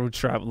 He threw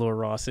Trap Lord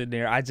Ross in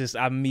there. I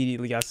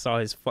immediately saw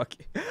his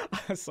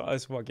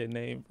fucking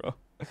name, bro.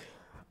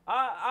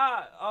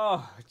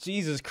 Oh,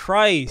 Jesus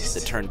Christ.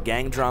 That turned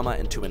gang drama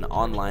into an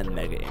online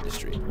mega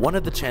industry. One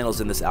of the channels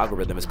in this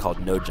algorithm is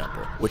called No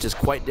Jumper, which is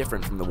quite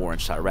different from the War in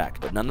Chirac,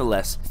 but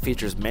nonetheless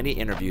features many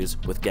interviews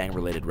with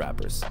gang-related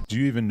rappers. Do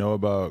you even know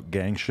about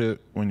gang shit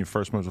when you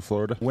first moved to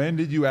Florida? When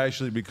did you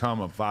actually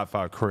become a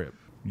 5'5" Crip?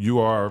 you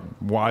are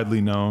widely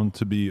known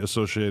to be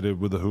associated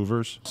with the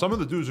Hoovers. Some of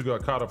the dudes who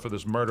got caught up for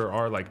this murder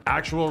are like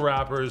actual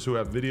rappers who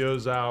have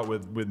videos out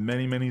with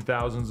many, many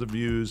thousands of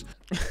views.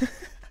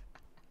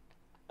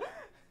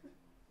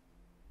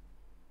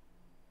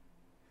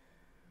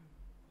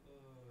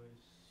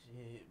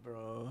 Shit,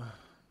 bro.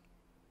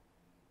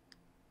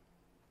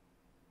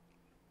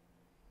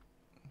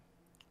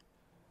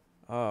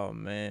 Oh,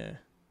 man.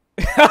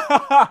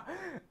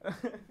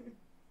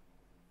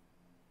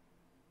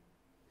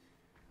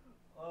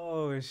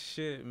 Oh,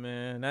 shit,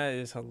 man. That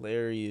is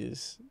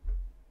hilarious.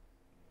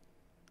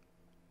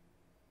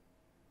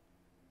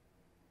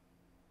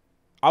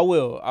 I'll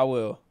watch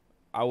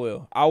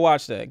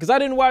that. Because I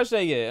didn't watch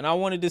that yet. And I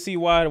wanted to see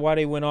why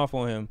they went off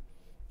on him.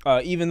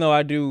 Even though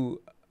I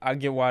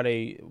get why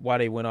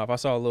they went off. I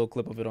saw a little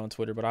clip of it on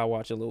Twitter, but I'll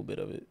watch a little bit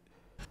of it.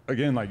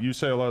 Again, like you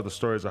say, a lot of the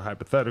stories are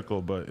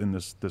hypothetical, but in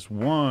this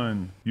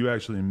one, you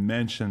actually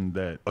mentioned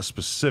that a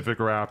specific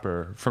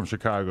rapper from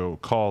Chicago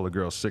called a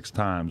girl 6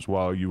 times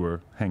while you were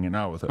hanging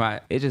out with her.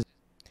 Right.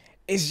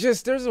 It's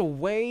just there's a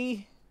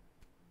way.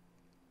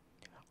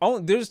 Oh,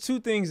 there's 2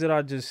 things that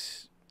I'll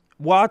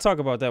talk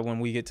about that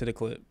when we get to the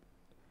clip.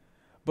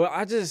 But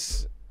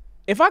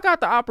if I got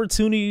the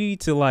opportunity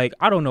to, like,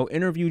 I don't know,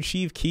 interview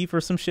Chief Keef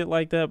or some shit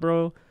like that,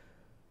 bro.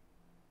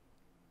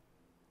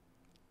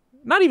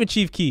 Not even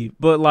Chief Keef,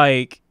 but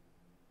like,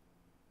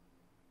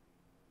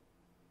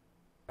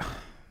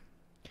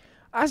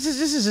 this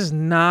is just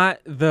not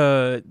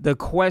the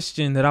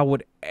question that I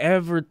would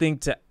ever think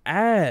to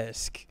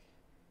ask.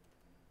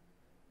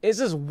 It's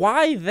just,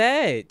 why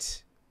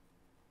that?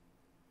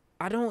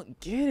 I don't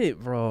get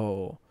it,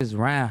 bro. It's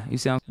round. You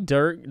sound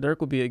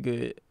Dirk would be a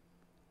good.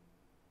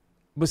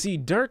 But see,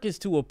 Dirk is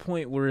to a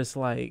point where it's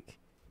like,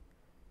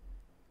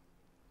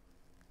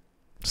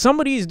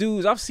 some of these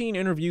dudes, I've seen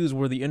interviews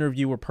where the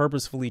interviewer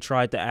purposefully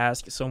tried to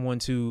ask someone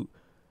to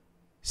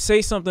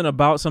say something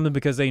about something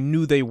because they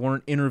knew they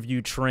weren't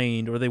interview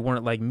trained or they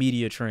weren't like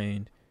media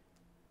trained.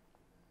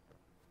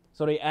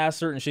 So they ask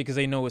certain shit because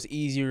they know it's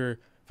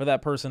easier for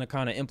that person to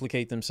kind of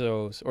implicate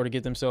themselves or to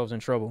get themselves in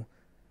trouble.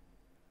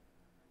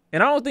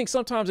 And I don't think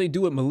sometimes they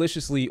do it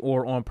maliciously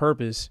or on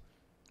purpose,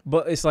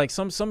 but it's like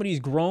some of these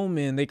grown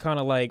men, they kind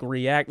of like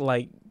react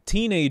like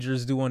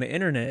teenagers do on the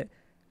internet.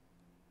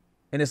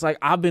 And it's like,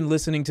 I've been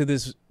listening to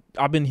this,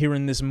 I've been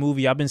hearing this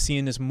movie, I've been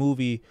seeing this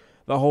movie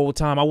the whole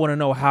time. I want to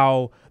know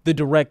how the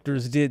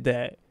directors did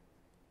that.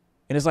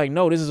 And it's like,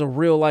 no, this is a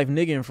real life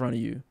nigga in front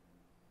of you.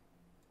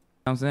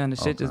 I'm saying the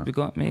shit just be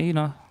going, man, you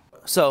know.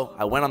 So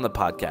I went on the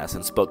podcast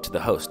and spoke to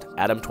the host,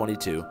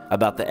 Adam22,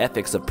 about the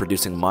ethics of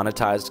producing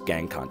monetized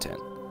gang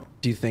content.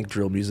 Do you think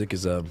drill music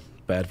is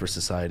bad for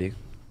society?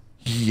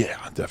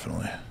 Yeah,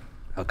 definitely.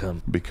 How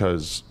come?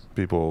 Because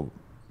people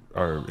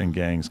are in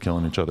gangs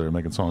killing each other and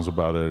making songs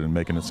about it and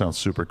making it sound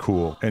super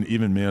cool. And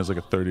even me as like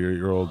a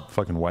 38-year-old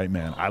fucking white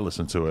man, I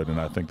listen to it and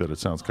I think that it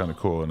sounds kind of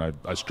cool, and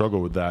I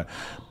struggle with that.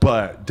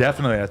 But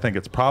definitely I think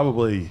it's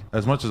probably,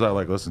 as much as I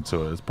like listen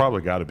to it, it's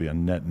probably got to be a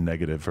net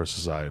negative for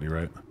society,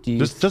 right?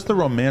 Just the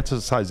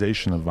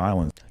romanticization of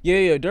violence.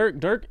 Yeah, Dirk,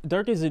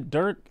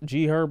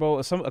 G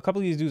Herbo, a couple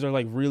of these dudes are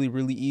like really,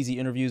 really easy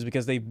interviews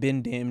because they've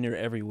been damn near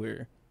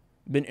everywhere.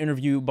 Been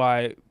interviewed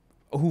by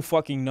who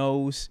fucking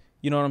knows,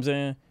 you know what I'm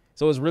saying?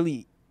 So it's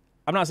really,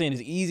 I'm not saying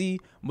it's easy,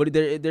 but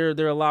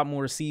they're a lot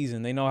more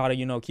seasoned. They know how to,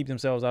 you know, keep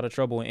themselves out of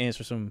trouble and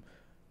answer some,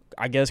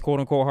 I guess,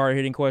 quote unquote, hard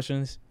hitting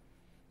questions.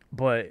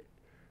 But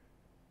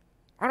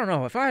I don't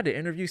know, if I had to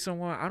interview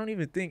someone, I don't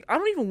even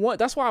want,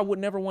 that's why I would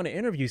never want to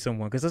interview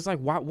someone. Cause it's like,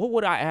 what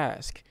would I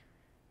ask?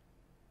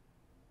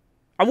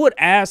 I would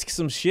ask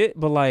some shit,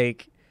 but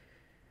like,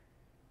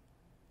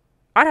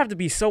 I'd have to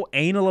be so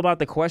anal about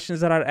the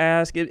questions that I'd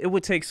ask. It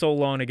would take so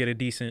long to get a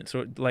decent,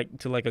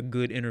 a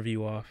good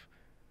interview off.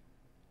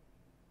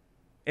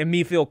 And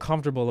me feel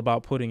comfortable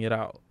about putting it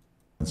out.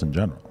 That's in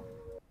general.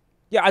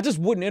 Yeah, I just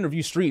wouldn't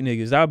interview street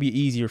niggas. That would be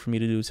easier for me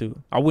to do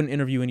too. I wouldn't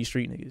interview any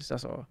street niggas.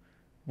 That's all.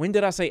 When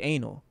did I say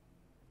anal?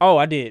 Oh,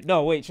 I did.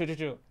 No, wait,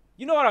 chill.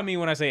 You know what I mean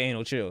when I say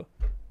anal, chill.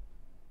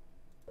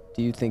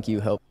 Do you think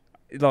you help?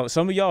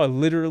 Some of y'all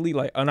literally,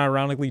 like,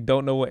 unironically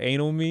don't know what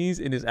anal means,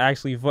 and it's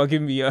actually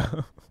fucking me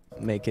up.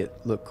 Make it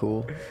look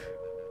cool?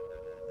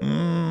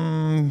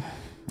 I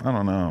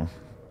don't know.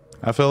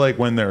 I feel like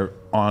when they're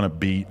on a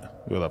beat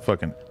with a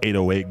fucking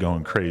 808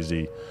 going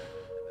crazy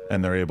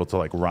and they're able to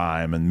like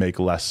rhyme and make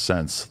less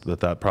sense,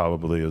 that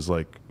probably is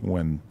like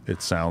when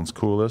it sounds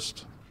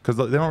coolest. Because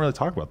they don't really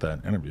talk about that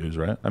in interviews,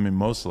 right? I mean,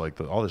 most of like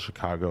all the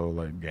Chicago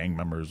like gang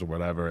members or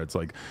whatever, it's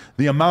like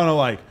the amount of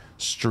like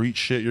street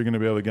shit you're going to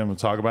be able to get them to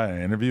talk about in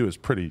an interview is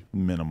pretty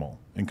minimal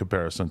in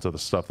comparison to the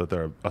stuff that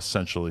they're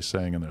essentially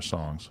saying in their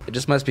songs. It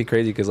just must be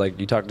crazy because like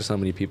you talk to so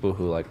many people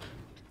who like,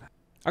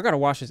 I got to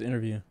watch this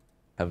interview.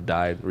 Have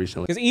died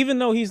recently. Because even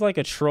though he's like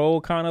a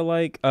troll, kind of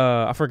like,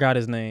 I forgot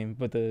his name,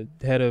 but the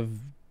head of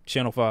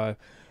Channel 5,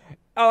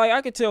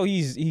 I could tell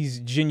he's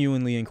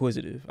genuinely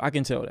inquisitive. I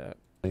can tell that.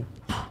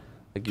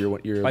 Like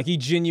you're like he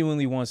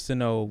genuinely wants to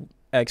know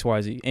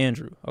XYZ.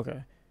 Andrew,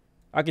 okay,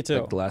 I could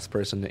tell. Like the last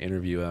person to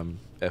interview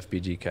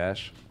FBG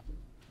Cash.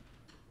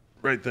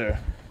 Right there.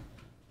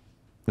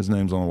 His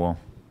name's on the wall.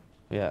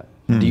 Yeah.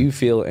 Do you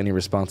feel any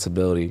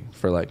responsibility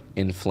for like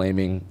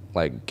inflaming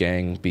like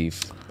gang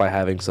beef by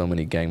having so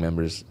many gang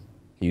members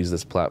use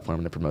this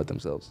platform to promote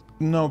themselves?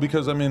 No,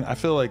 because I mean, I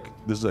feel like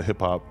this is a hip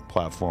hop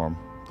platform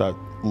that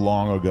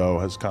long ago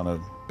has kind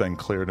of been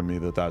clear to me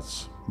that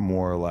that's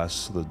more or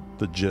less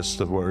the gist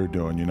of what we're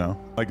doing, you know?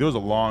 Like there was a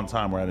long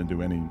time where I didn't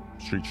do any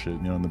street shit,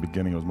 you know, in the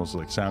beginning it was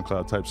mostly like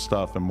SoundCloud type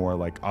stuff and more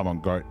like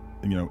avant-garde,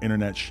 you know,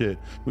 internet shit.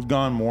 We've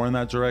gone more in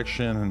that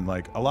direction and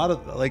like a lot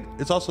of, like,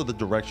 it's also the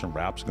direction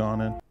rap's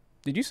gone in.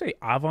 Did you say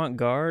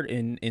avant-garde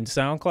in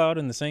SoundCloud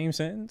in the same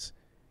sentence?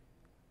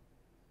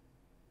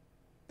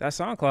 That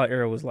SoundCloud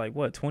era was like,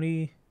 what,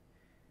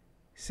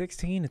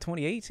 2016 to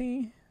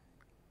 2018?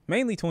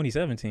 Mainly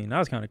 2017. That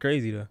was kind of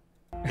crazy, though.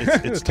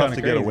 It's tough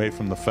to get away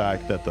from the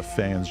fact that the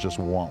fans just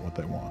want what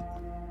they want.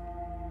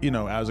 You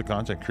know, as a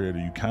content creator,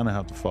 you kind of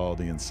have to follow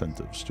the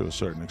incentives to a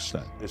certain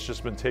extent. It's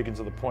just been taken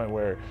to the point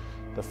where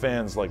the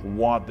fans like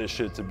want this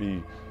shit to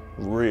be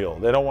real.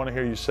 They don't want to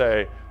hear you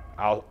say,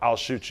 I'll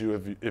shoot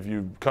you if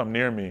you come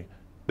near me.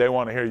 They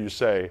want to hear you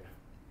say,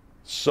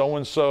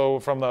 so-and-so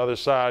from the other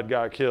side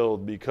got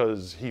killed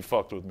because he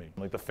fucked with me.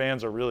 Like the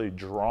fans are really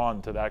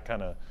drawn to that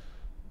kind of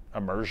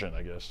immersion,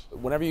 I guess.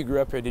 Whenever you grew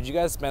up here, did you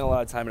guys spend a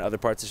lot of time in other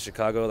parts of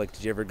Chicago? Like,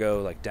 did you ever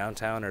go like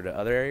downtown or to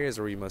other areas,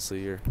 or were you mostly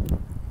here?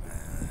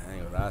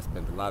 I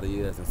spent a lot of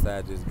years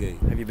inside this gate.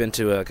 Have you been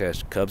to like a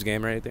Cubs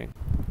game or anything?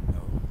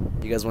 No.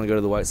 You guys want to go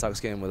to the White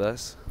Sox game with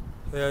us?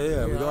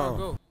 Yeah, we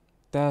go.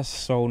 That's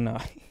so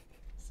nice.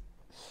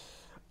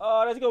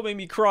 Oh, that's gonna make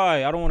me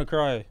cry. I don't want to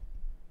cry.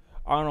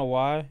 I don't know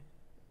why.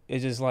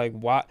 It's just like,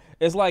 why?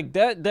 It's like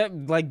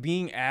that like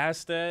being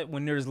asked that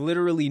when there's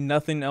literally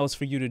nothing else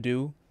for you to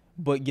do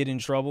but get in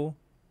trouble.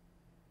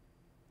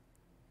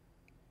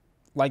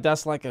 Like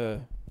that's like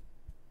a,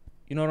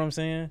 you know what I'm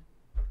saying?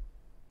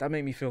 That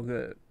made me feel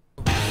good.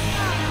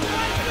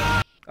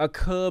 A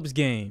Cubs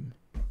game.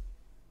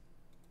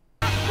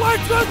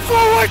 Let's go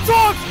White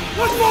Sox!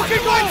 Let's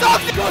fucking White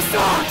Sox! Go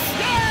Sox!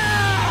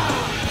 Yeah!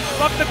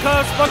 Fuck the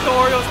Cubs, fuck the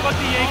Orioles, fuck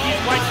the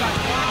Yankees, White Sox.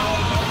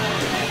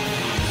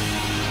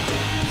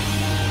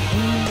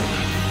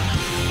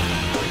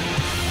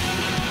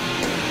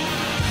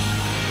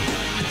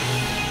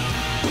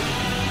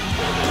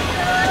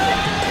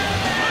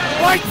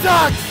 White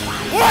Sox!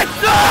 White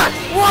Sox!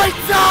 White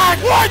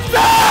Sox! White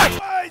Sox!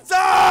 White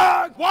Sox!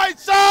 White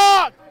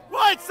Sox!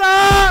 White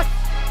Sox!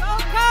 Go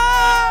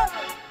Cubs!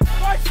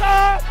 White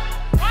Sox!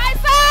 White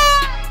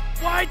Sox!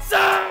 White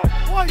Sox!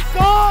 White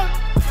Sox!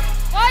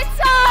 White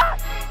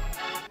Sox!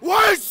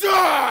 White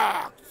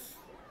Sox!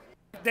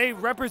 They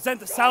represent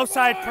the South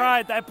Side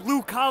pride, that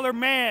blue collar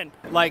man.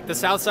 Like the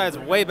South Side's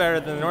way better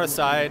than the North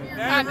Side.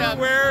 Never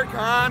wear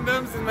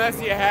condoms unless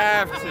you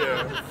have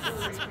to.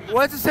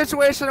 What's a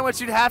situation in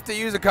which you'd have to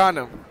use a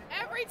condom?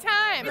 Every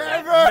time.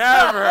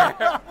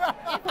 Never.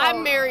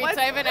 I'm married, so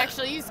I haven't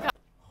actually used condoms.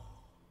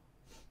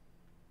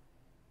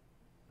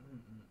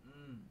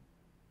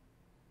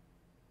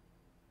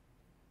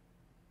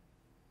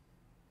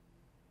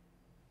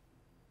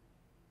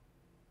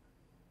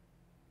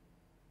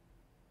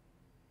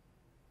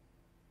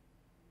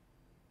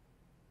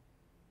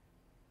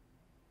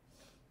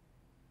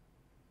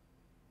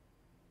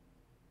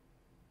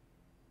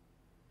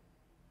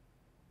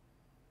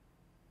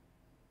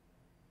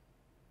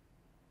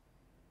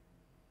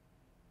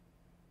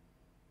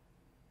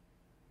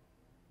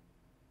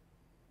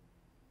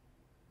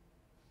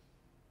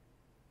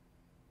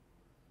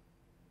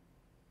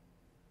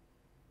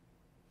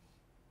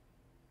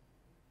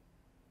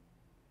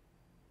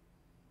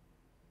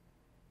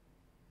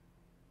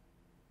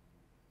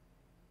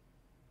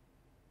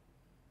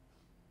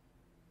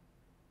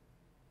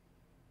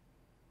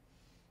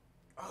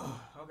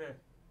 Okay,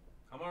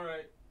 I'm all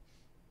right.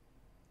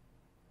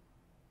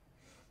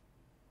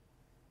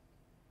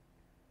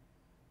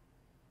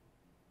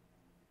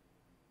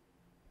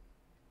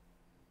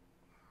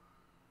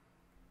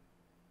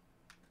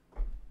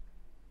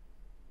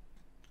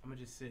 I'm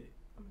gonna just sit.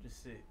 I'm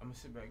gonna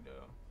sit back down.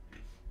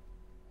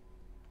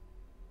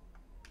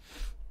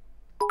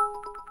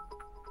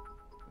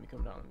 Let me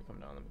come down.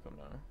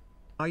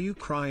 Are you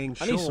crying,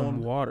 Shawn? I need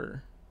some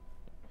water.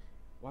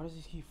 Why does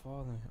this keep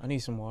falling? I need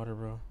some water,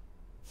 bro.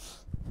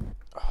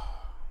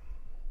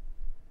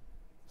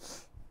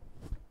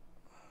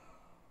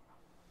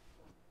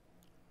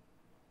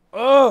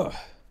 Ugh.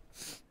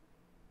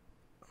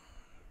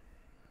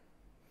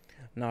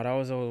 Nah, that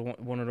was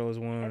one of those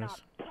ones.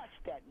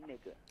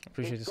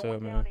 Appreciate the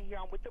sub, man.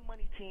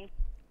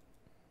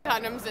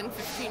 Condoms in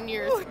 15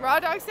 years. Raw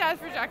dog status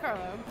for Jack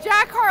Harlow.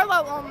 Jack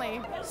Harlow only.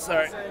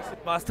 Sorry.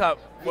 Boss Top,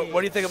 what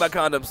do you think about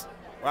condoms?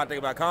 What I think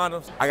about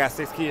condoms? I got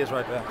 6 kids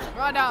right there.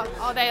 Raw dog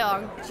all day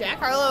long. Jack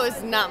Harlow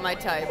is not my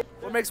type.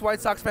 What makes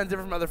White Sox fans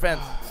different from other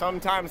fans?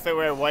 Sometimes they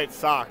wear white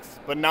socks,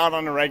 but not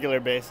on a regular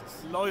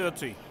basis.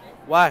 Loyalty.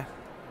 Why?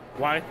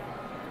 Why?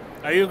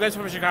 Are you guys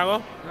from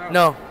Chicago?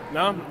 No.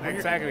 No?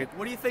 Exactly.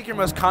 What do you think your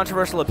most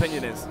controversial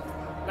opinion is?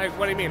 Like,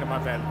 what do you mean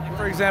about that?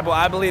 For example,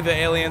 I believe that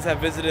aliens have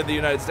visited the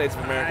United States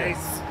of America.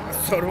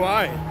 Nice. So do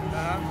I.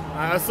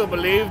 I also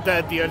believe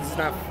that the Earth is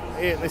not.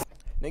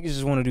 Niggas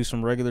just want to do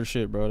some regular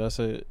shit, bro. That's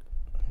it.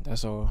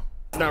 That's all.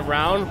 It's not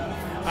round.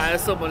 I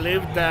also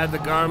believe that the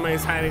government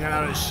is hiding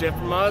out of shit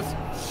from us.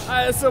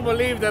 I also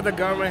believe that the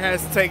government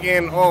has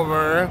taken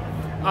over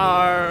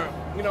our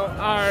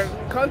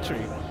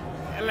country.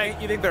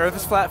 Like, you think the Earth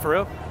is flat for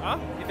real? Huh?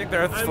 You think the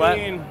Earth is flat?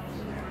 I mean,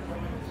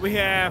 we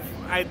have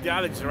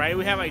ideology, right?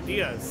 We have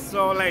ideas.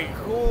 So, like,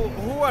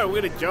 who are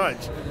we to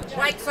judge?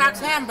 White Sox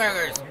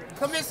hamburgers,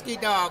 Comiskey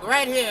dog,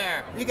 right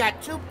here. We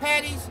got 2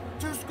 patties,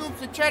 2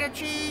 scoops of cheddar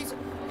cheese,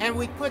 and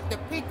we put the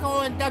pico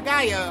and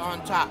dagaya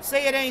on top.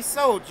 Say it ain't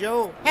so,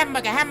 Joe.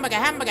 Hamburger, hamburger,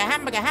 hamburger,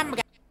 hamburger,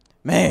 hamburger.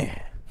 Man,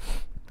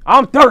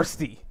 I'm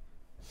thirsty.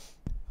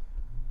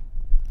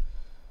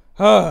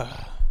 I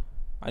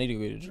need to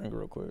go get a drink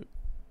real quick.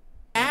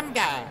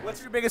 Hamburger.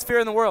 What's your biggest fear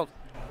in the world?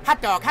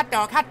 Hot dog, hot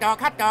dog, hot dog,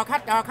 hot dog,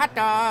 hot dog, hot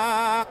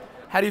dog.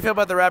 How do you feel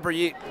about the rapper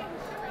Yeet?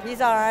 He's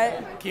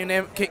alright. Can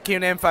you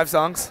name 5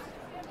 songs?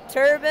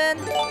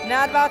 Turban,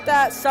 Mad About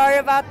That, Sorry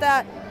About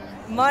That,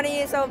 Money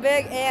Is So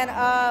Big, and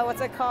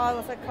what's it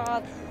called?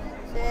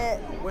 Shit.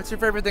 What's your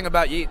favorite thing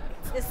about Yeet?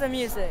 It's the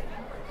music.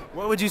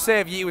 What would you say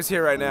if Yeet was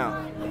here right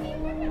now?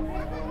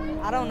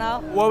 I don't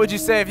know. What would you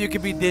say if you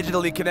could be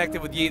digitally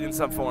connected with Yeet in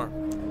some form?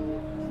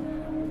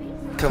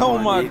 Oh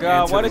my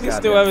God, why does he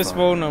still have his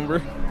phone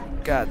number?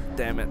 God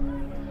damn it.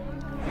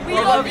 We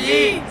love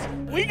Yeet.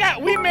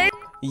 We made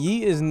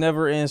Yeet is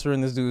never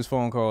answering this dude's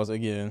phone calls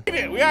again.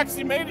 it. We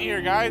actually made it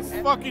here, guys.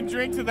 Fucking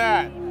drink to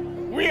that.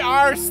 We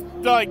are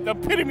like the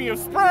epitome of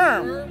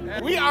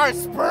sperm. We are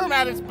sperm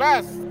at its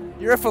best.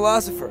 You're a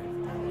philosopher.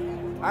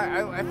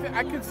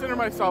 I consider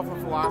myself a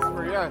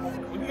philosopher, yes.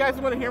 You guys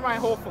want to hear my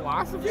whole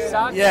philosophy?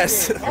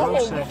 Yes. Oh,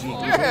 Bro said he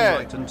didn't shit.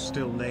 write and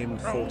still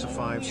named 4 to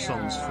 5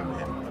 songs from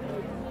him.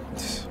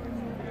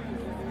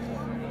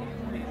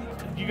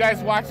 You guys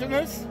watching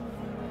this?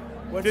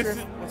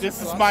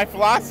 This is my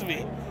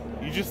philosophy.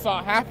 You just saw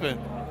it happen.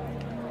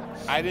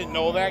 I didn't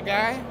know that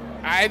guy.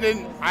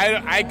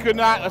 I could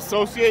not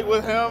associate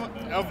with him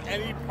of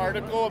any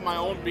particle of my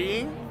own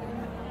being,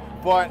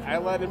 but I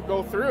let him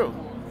go through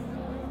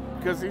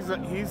because he's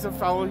a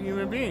fellow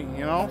human being,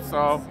 you know.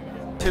 So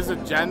his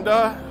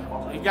agenda,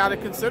 you got to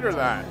consider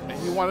that.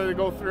 If he wanted to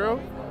go through,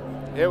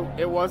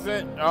 it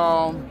wasn't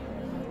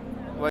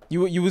like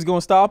you was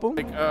gonna stop him?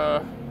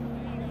 Like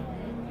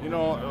you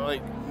know,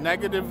 like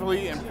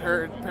negatively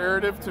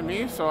imperative to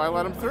me, so I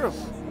let him through.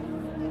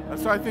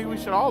 That's what I think we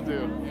should all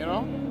do, you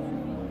know?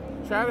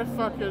 Try to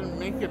fucking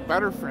make it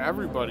better for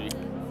everybody,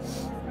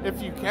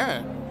 if you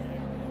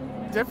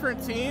can.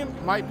 Different team,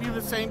 might be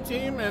the same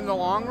team in the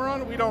long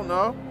run, we don't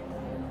know.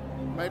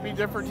 Might be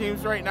different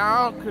teams right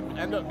now, could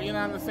end up being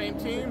on the same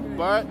team,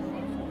 but,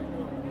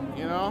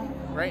 you know,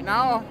 right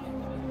now,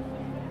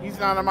 he's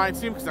not on my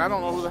team because I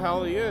don't know who the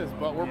hell he is,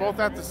 but we're both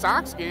at the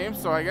Sox game,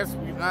 so I guess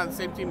we're not on the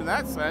same team in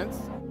that sense.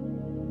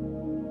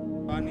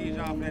 I need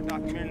y'all for that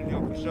documentary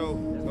deal for sure.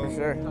 So For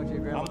sure.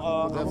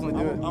 I'm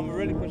Definitely do it. I'm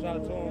really push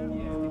out to him.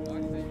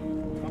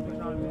 I'm push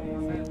out to him.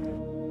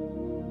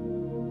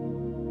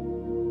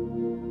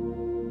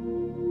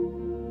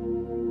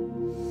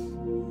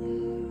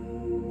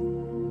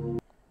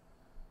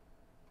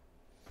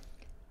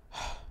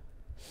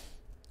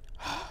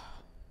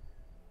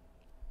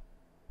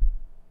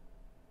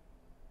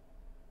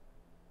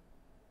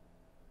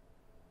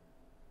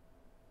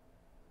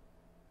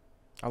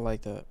 I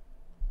like that.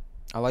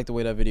 I like the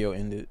way that video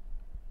ended.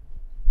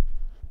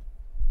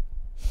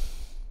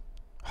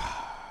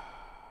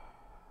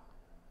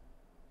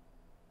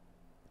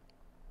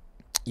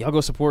 Y'all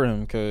go support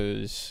him,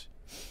 cause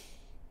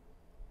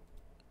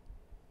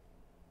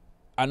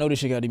I know this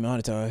shit got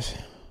demonetized.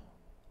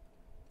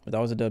 But that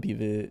was a W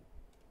vid.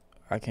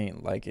 I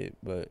can't like it,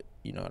 but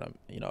you know what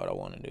I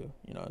want to do.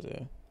 You know what I'm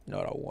saying? You know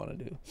what I want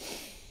to do.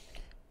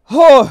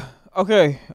 Oh, okay.